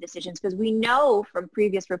guiding these decisions, because we know from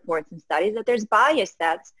previous reports and studies that there's bias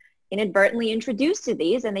that's inadvertently introduced to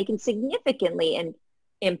these, and they can significantly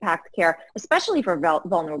impact care, especially for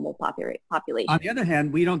vulnerable populations. On the other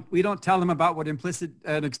hand, we don't tell them about what implicit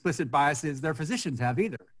and explicit biases their physicians have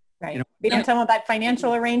either. Right. We don't tell them about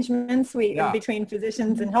financial arrangements between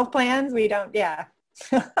physicians and health plans. We don't. Yeah.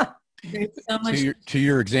 So much. To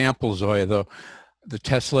your example, Zoya, the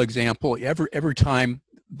Tesla example, every time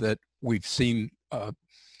that we've seen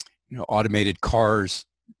automated cars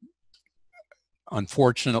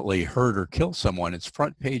unfortunately hurt or kill someone, it's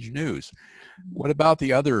front page news. What about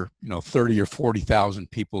the other 30 or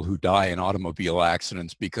 40,000 people who die in automobile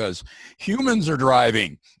accidents because humans are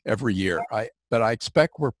driving every year? But I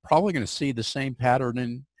expect we're probably going to see the same pattern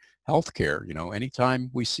in healthcare.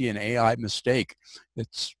 Anytime we see an AI mistake,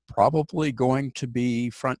 it's probably going to be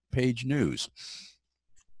front page news.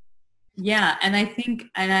 Yeah, and I think,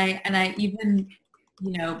 and I even,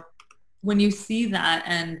 when you see that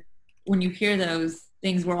and when you hear those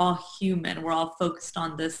things, we're all human. We're all focused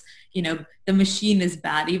on this, the machine is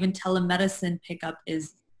bad. Even telemedicine pickup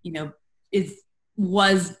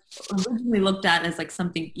was originally looked at as like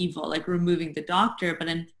something evil, like removing the doctor, but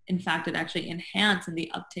in fact it actually enhanced, and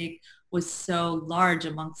the uptake was so large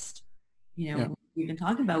amongst, what we've been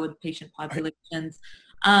talking about with patient populations.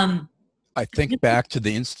 I think back to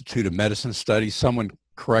the Institute of Medicine studies, someone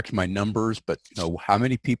correct my numbers, but how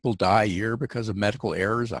many people die a year because of medical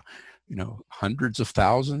errors? Hundreds of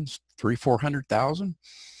thousands, 300,000-400,000.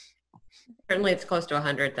 Certainly it's close to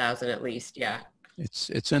 100,000 at least. Yeah. It's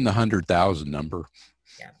in the 100,000 number.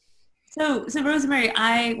 Yeah. So Rosemarie,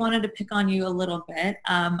 I wanted to pick on you a little bit.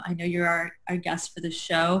 I know you're our guest for the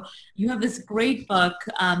show. You have this great book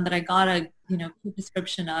that I got a quick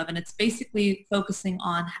description of, and it's basically focusing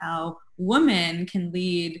on how women can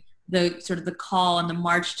lead the sort of the call and the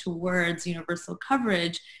march towards universal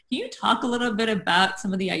coverage. Can you talk a little bit about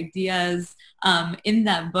some of the ideas in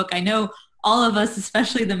that book? I know all of us,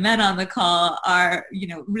 especially the men on the call, are,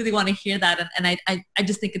 really want to hear that. And I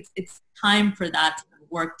just think it's time for that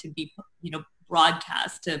work to be,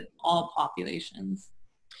 broadcast to all populations.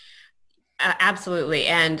 Absolutely.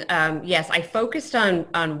 And yes, I focused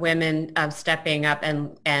on women stepping up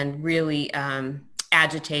and really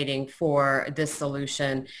agitating for this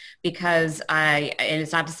solution, because and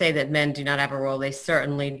it's not to say that men do not have a role, they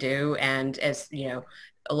certainly do. And as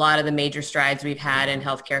a lot of the major strides we've had in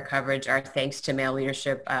healthcare coverage are thanks to male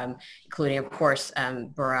leadership, including, of course,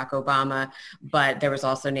 Barack Obama, but there was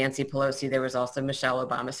also Nancy Pelosi, there was also Michelle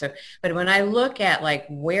Obama. So, but when I look at like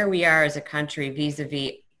where we are as a country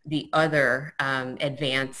vis-a-vis the other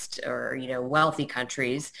advanced or wealthy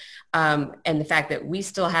countries, and the fact that we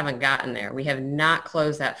still haven't gotten there, we have not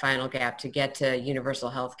closed that final gap to get to universal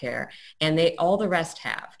health care, and all the rest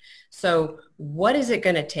have. So what is it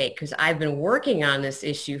going to take? Because I've been working on this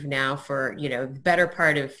issue now for the better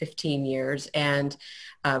part of 15 years, and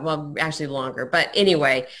well, actually longer, but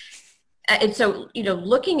anyway. And so,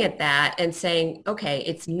 looking at that and saying, okay,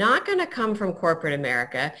 it's not going to come from corporate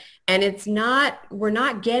America, and we're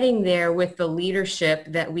not getting there with the leadership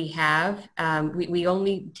that we have. We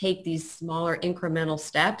only take these smaller incremental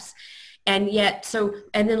steps. And yet,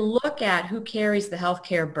 and then look at who carries the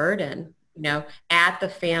healthcare burden, at the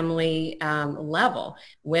family level.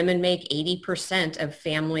 Women make 80% of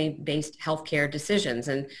family-based healthcare decisions.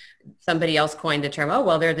 And somebody else coined the term, oh,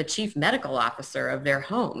 well, they're the chief medical officer of their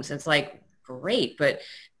homes. It's like, great. But,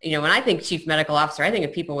 when I think chief medical officer, I think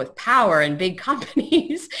of people with power and big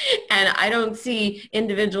companies. And I don't see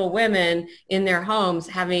individual women in their homes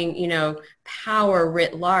having, power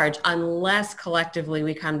writ large, unless collectively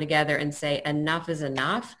we come together and say enough is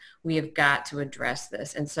enough. We have got to address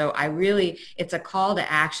this. And so it's a call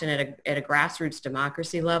to action at a grassroots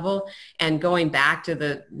democracy level. And going back to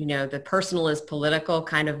the personal is political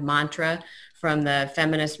kind of mantra from the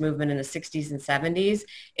feminist movement in the 60s and 70s,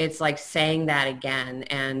 it's like saying that again.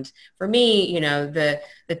 And for me, the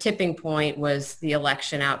tipping point was the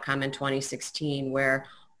election outcome in 2016, where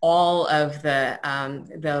all of the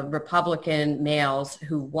Republican males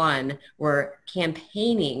who won were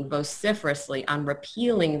campaigning vociferously on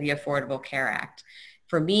repealing the Affordable Care Act.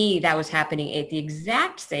 For me, that was happening at the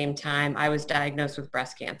exact same time I was diagnosed with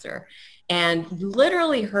breast cancer, and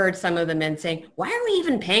literally heard some of the men saying, why are we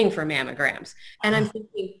even paying for mammograms? And I'm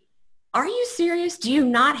thinking, are you serious? Do you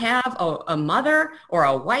not have a mother or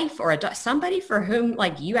a wife or somebody for whom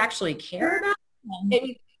you actually care about?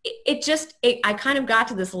 I kind of got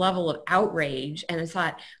to this level of outrage, and I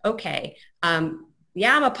thought, okay,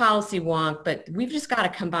 yeah, I'm a policy wonk, but we've just got to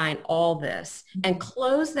combine all this and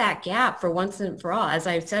close that gap for once and for all. As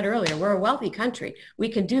I said earlier, we're a wealthy country. We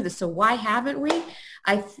can do this. So why haven't we?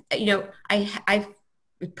 I've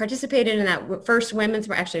participated in that first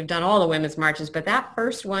I've done all the women's marches, but that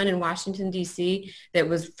first one in Washington, D.C. that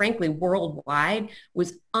was frankly worldwide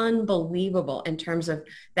was unbelievable in terms of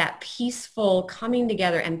that peaceful coming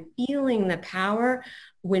together and feeling the power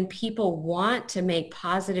when people want to make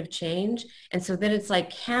positive change. And so then it's like,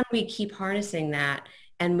 can we keep harnessing that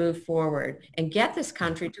and move forward and get this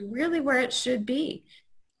country to really where it should be?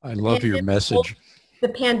 I love your message. The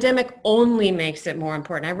pandemic only makes it more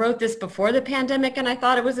important. I wrote this before the pandemic and I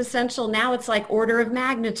thought it was essential. Now it's like order of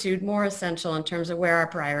magnitude more essential in terms of where our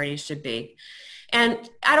priorities should be. And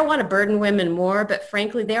I don't want to burden women more, but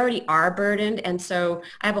frankly, they already are burdened. And so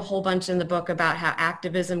I have a whole bunch in the book about how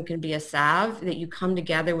activism can be a salve, that you come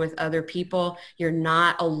together with other people. You're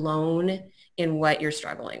not alone in what you're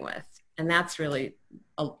struggling with. And that's really,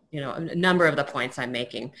 a number of the points I'm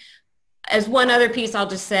making. As one other piece, I'll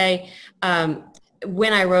just say,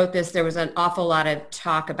 when I wrote this, there was an awful lot of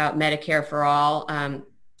talk about Medicare for all,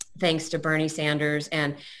 thanks to Bernie Sanders,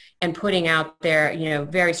 and putting out there,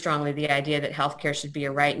 very strongly the idea that healthcare should be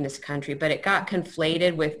a right in this country. But it got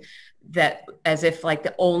conflated with that as if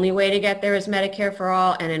the only way to get there is Medicare for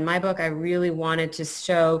all. And in my book, I really wanted to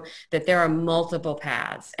show that there are multiple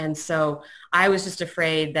paths. And so I was just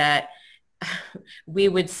afraid that we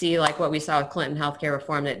would see what we saw with Clinton healthcare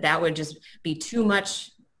reform, that would just be too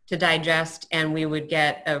much to digest, and we would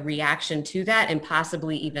get a reaction to that and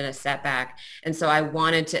possibly even a setback. And so I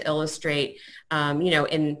wanted to illustrate,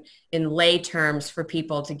 in lay terms for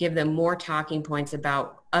people, to give them more talking points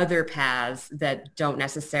about other paths that don't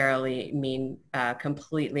necessarily mean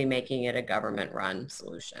completely making it a government-run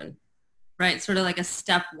solution. Right, sort of like a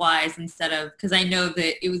stepwise instead of, because I know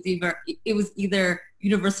that it was either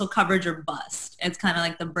universal coverage or bust. It's kind of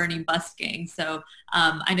like the Bernie bust gang. So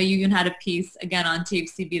I know you even had a piece again on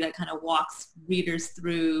THCB that kind of walks readers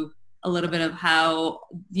through a little bit of how,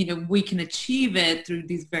 we can achieve it through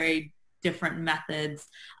these very different methods.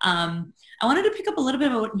 I wanted to pick up a little bit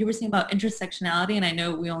about what you were saying about intersectionality, and I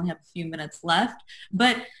know we only have a few minutes left,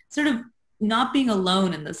 but sort of not being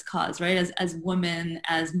alone in this cause, right? As women,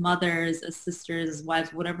 as mothers, as sisters, as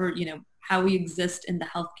wives, whatever, how we exist in the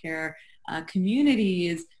healthcare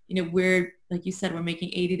communities, we're, like you said, we're making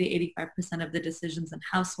 80 to 85% of the decisions in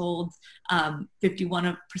households.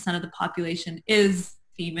 51% of the population is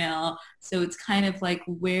female. So it's kind of like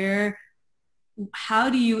how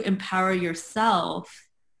do you empower yourself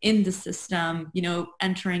in the system,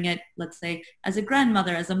 entering it, let's say, as a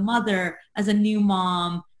grandmother, as a mother, as a new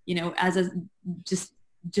mom, as a just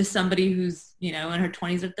somebody who's, in her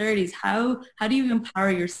 20s or 30s. How do you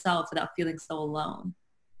empower yourself without feeling so alone?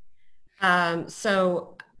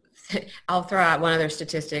 So I'll throw out one other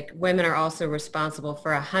statistic. Women are also responsible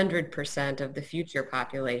for 100% of the future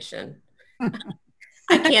population.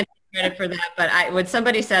 I can't take credit for that, but when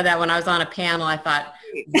somebody said that when I was on a panel, I thought,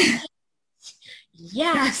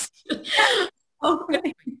 yes.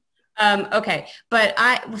 Okay. Okay, but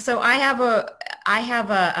I have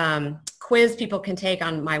a quiz people can take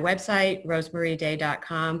on my website,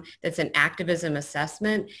 rosemarieday.com. That's an activism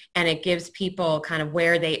assessment, and it gives people kind of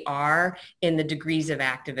where they are in the degrees of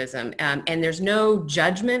activism. And there's no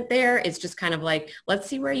judgment there. It's just kind of like, let's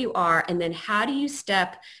see where you are, and then how do you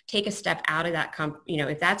take a step out of that,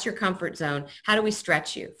 if that's your comfort zone, how do we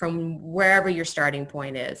stretch you from wherever your starting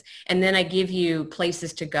point is? And then I give you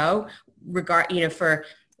places to go, for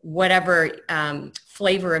whatever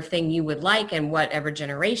flavor of thing you would like and whatever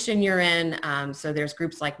generation you're in. So there's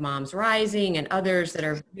groups like Moms Rising and others that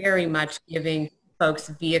are very much giving folks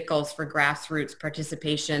vehicles for grassroots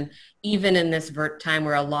participation, even in this time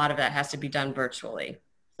where a lot of that has to be done virtually.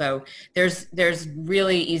 So there's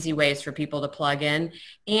really easy ways for people to plug in.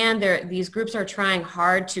 And these groups are trying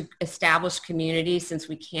hard to establish community, since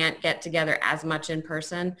we can't get together as much in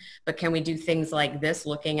person. But can we do things like this,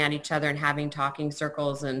 looking at each other and having talking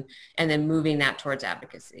circles, and then moving that towards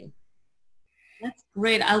advocacy? That's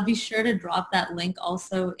great. I'll be sure to drop that link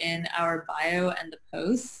also in our bio and the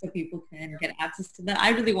post so people can get access to that. I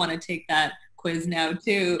really want to take that quiz now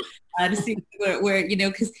too, to see where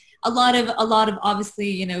because a lot of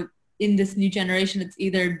obviously, in this new generation, it's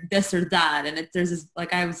either this or that. And there's this,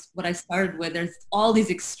 what I started with, there's all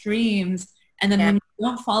these extremes. And then when you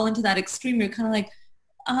don't fall into that extreme, you're kind of like,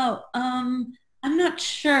 I'm not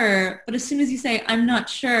sure. But as soon as you say, I'm not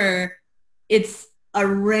sure, it's a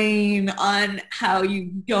rain on how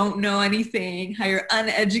you don't know anything, how you're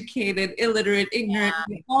uneducated, illiterate, ignorant,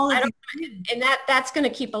 all of these. And that's going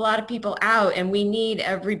to keep a lot of people out, and we need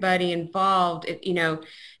everybody involved,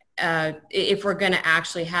 if we're going to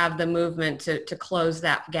actually have the movement to close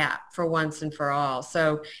that gap for once and for all.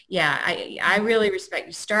 So yeah, I really respect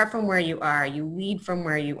you. Start from where you are. You lead from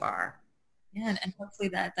where you are. Yeah, and hopefully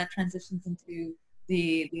that transitions into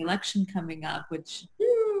the election coming up, which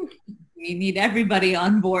we need everybody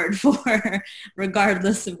on board for,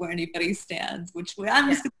 regardless of where anybody stands, I'm just going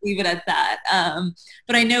to leave it at that.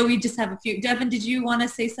 But I know we just have a few. Deven, did you want to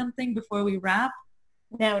say something before we wrap?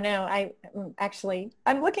 No,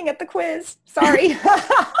 I'm looking at the quiz. Sorry.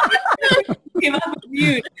 Came up with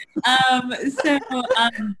mute.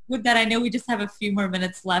 With that, I know we just have a few more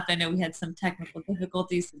minutes left. I know we had some technical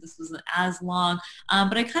difficulties, so this wasn't as long.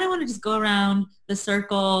 But I kind of want to just go around the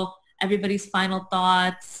circle, everybody's final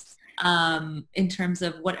thoughts, in terms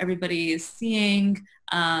of what everybody is seeing,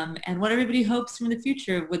 and what everybody hopes from the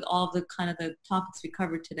future with all the kind of the topics we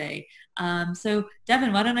covered today. So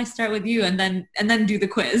Deven, why don't I start with you and then do the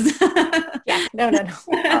quiz? Yeah, no.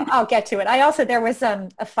 I'll get to it. There was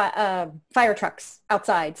fire trucks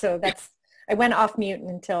outside, so I went on mute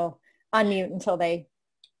until they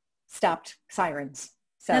stopped sirens.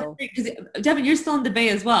 So, because Deven, you're still in the Bay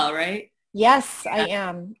as well, right? Yes, I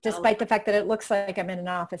am. Despite the fact that it looks like I'm in an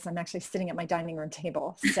office, I'm actually sitting at my dining room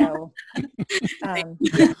table. So,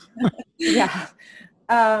 yeah.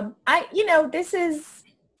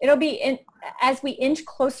 It'll be as we inch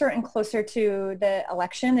closer and closer to the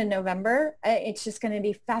election in November. It's just going to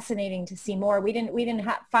be fascinating to see more. We didn't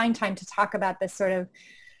find time to talk about this sort of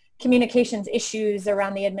communications issues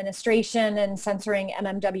around the administration and censoring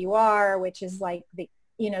MMWR, which is like the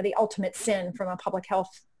ultimate sin from a public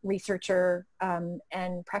health researcher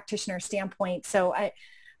and practitioner standpoint. So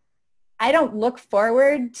I don't look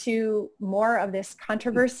forward to more of this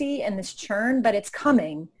controversy and this churn, but it's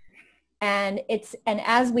coming. And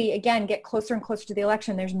as we, again, get closer and closer to the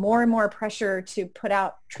election, there's more and more pressure to put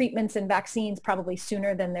out treatments and vaccines probably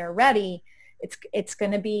sooner than they're ready. It's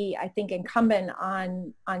going to be, I think, incumbent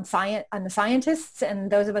on the scientists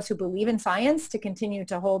and those of us who believe in science to continue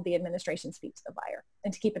to hold the administration's feet to the fire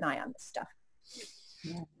and to keep an eye on this stuff.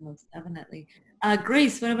 Yeah, most definitely.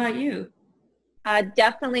 Grace, what about you?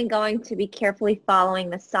 Definitely going to be carefully following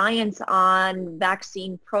the science on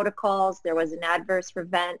vaccine protocols. There was an adverse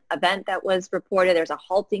event that was reported. There's a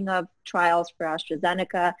halting of trials for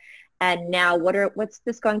AstraZeneca. And now what's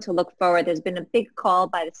this going to look forward? There's been a big call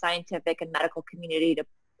by the scientific and medical community to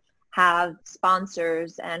have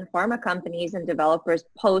sponsors and pharma companies and developers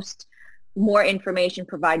post more information,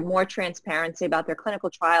 provide more transparency about their clinical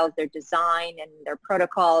trials, their design, and their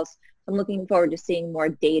protocols. I'm looking forward to seeing more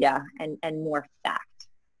data and more fact.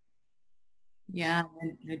 Yeah,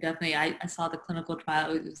 definitely. I saw the clinical trial.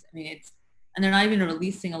 And they're not even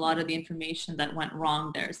releasing a lot of the information that went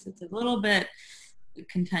wrong there. So it's a little bit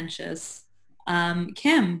contentious.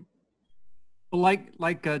 Kim? Well,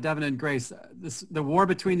 like Deven and Grace, the war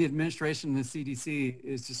between the administration and the CDC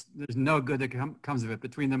is just, there's no good that comes of it.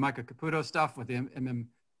 Between the Michael Caputo stuff with the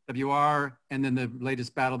MMWR and then the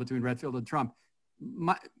latest battle between Redfield and Trump.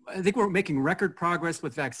 I think we're making record progress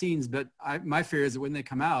with vaccines, but my fear is that when they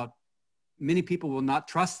come out, many people will not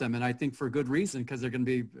trust them. And I think for good reason, because there are going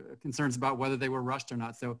to be concerns about whether they were rushed or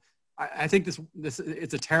not. So I think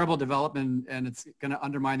it's a terrible development, and it's going to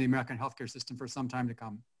undermine the American healthcare system for some time to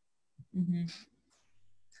come. Mm-hmm.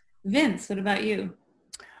 Vince, what about you?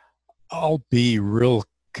 I'll be real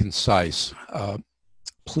concise.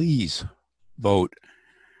 Please vote.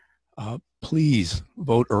 Please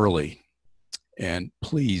vote early. And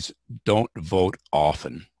please don't vote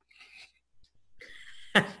often.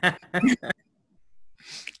 That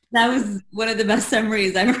was one of the best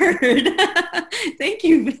summaries I've heard. Thank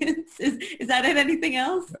you, Vince. Is that it? Anything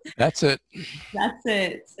else? That's it. That's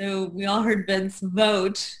it. So we all heard Vince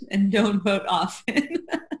vote and don't vote often.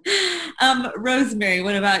 Rosemarie,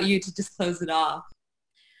 what about you to just close it off?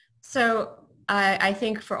 So I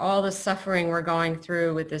think for all the suffering we're going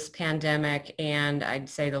through with this pandemic, and I'd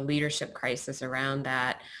say the leadership crisis around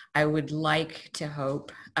that, I would like to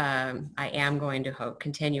hope, I am going to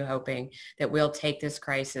continue hoping that we'll take this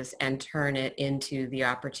crisis and turn it into the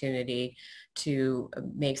opportunity to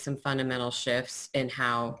make some fundamental shifts in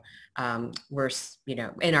how we're,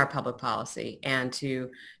 in our public policy, and to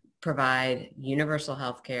provide universal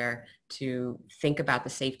health care, to think about the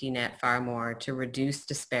safety net far more, to reduce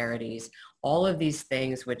disparities, all of these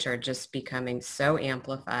things which are just becoming so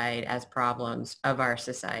amplified as problems of our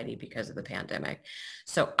society because of the pandemic.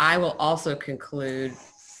 So I will also conclude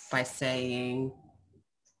by saying,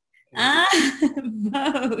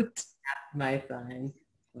 vote. My sign,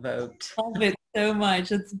 vote. Love it so much.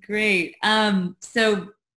 That's great. So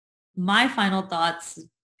my final thoughts,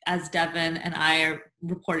 as Deven and I are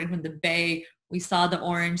reporting from the Bay, we saw the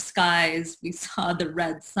orange skies, we saw the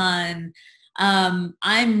red sun.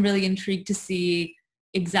 I'm really intrigued to see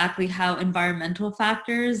exactly how environmental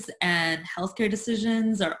factors and healthcare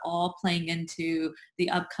decisions are all playing into the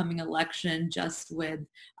upcoming election, just with,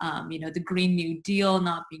 the Green New Deal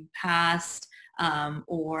not being passed,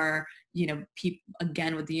 or,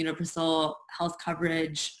 again, with the universal health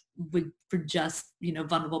coverage for just,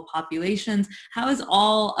 vulnerable populations. How is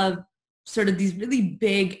all of sort of these really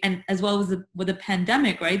big, and as well as with the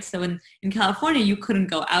pandemic, right? So in California, you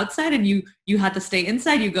couldn't go outside, and you had to stay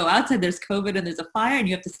inside. You go outside, there's COVID and there's a fire, and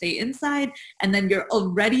you have to stay inside, and then you're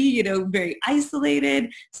already, very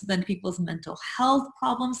isolated. So then people's mental health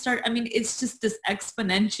problems start. It's just this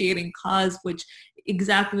exponentiating cause, which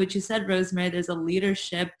exactly what you said, Rosemarie,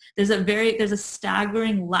 there's a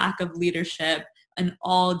staggering lack of leadership in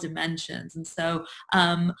all dimensions. And so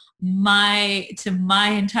to my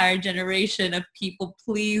entire generation of people,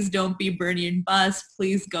 please don't be Bernie and Bus.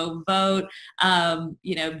 Please go vote.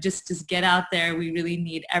 Just get out there. We really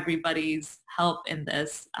need everybody's help in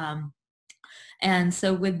this. And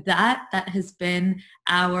so with that has been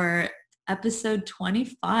our episode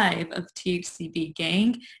 25 of THCB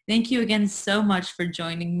Gang. Thank you again so much for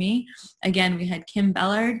joining me. Again, we had Kim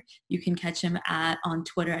Bellard. You can catch him on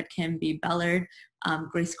Twitter at Kim B. Bellard.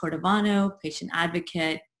 Grace Cordovano, patient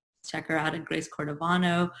advocate. Check her out at Grace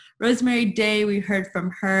Cordovano. Rosemarie Day, we heard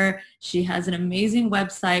from her. She has an amazing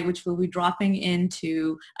website, which we'll be dropping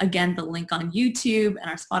into, again, the link on YouTube and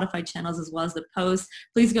our Spotify channels, as well as the post.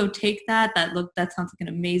 Please go take that. That sounds like an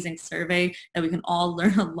amazing survey that we can all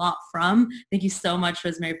learn a lot from. Thank you so much,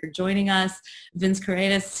 Rosemarie, for joining us. Vince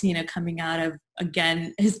Kuraitis, coming out of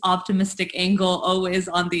again, his optimistic angle always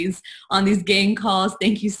on these gang calls.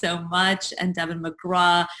 Thank you so much. And Deven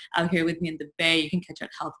McGraw out here with me in the Bay. You can catch out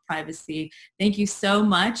Health Privacy. Thank you so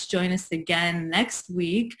much. Join us again next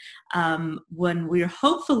week when we're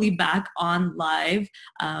hopefully back on live,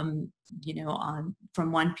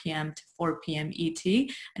 from 1 p.m. to 4 p.m. ET.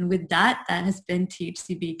 And with that, that has been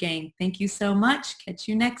THCB Gang. Thank you so much. Catch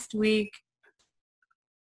you next week.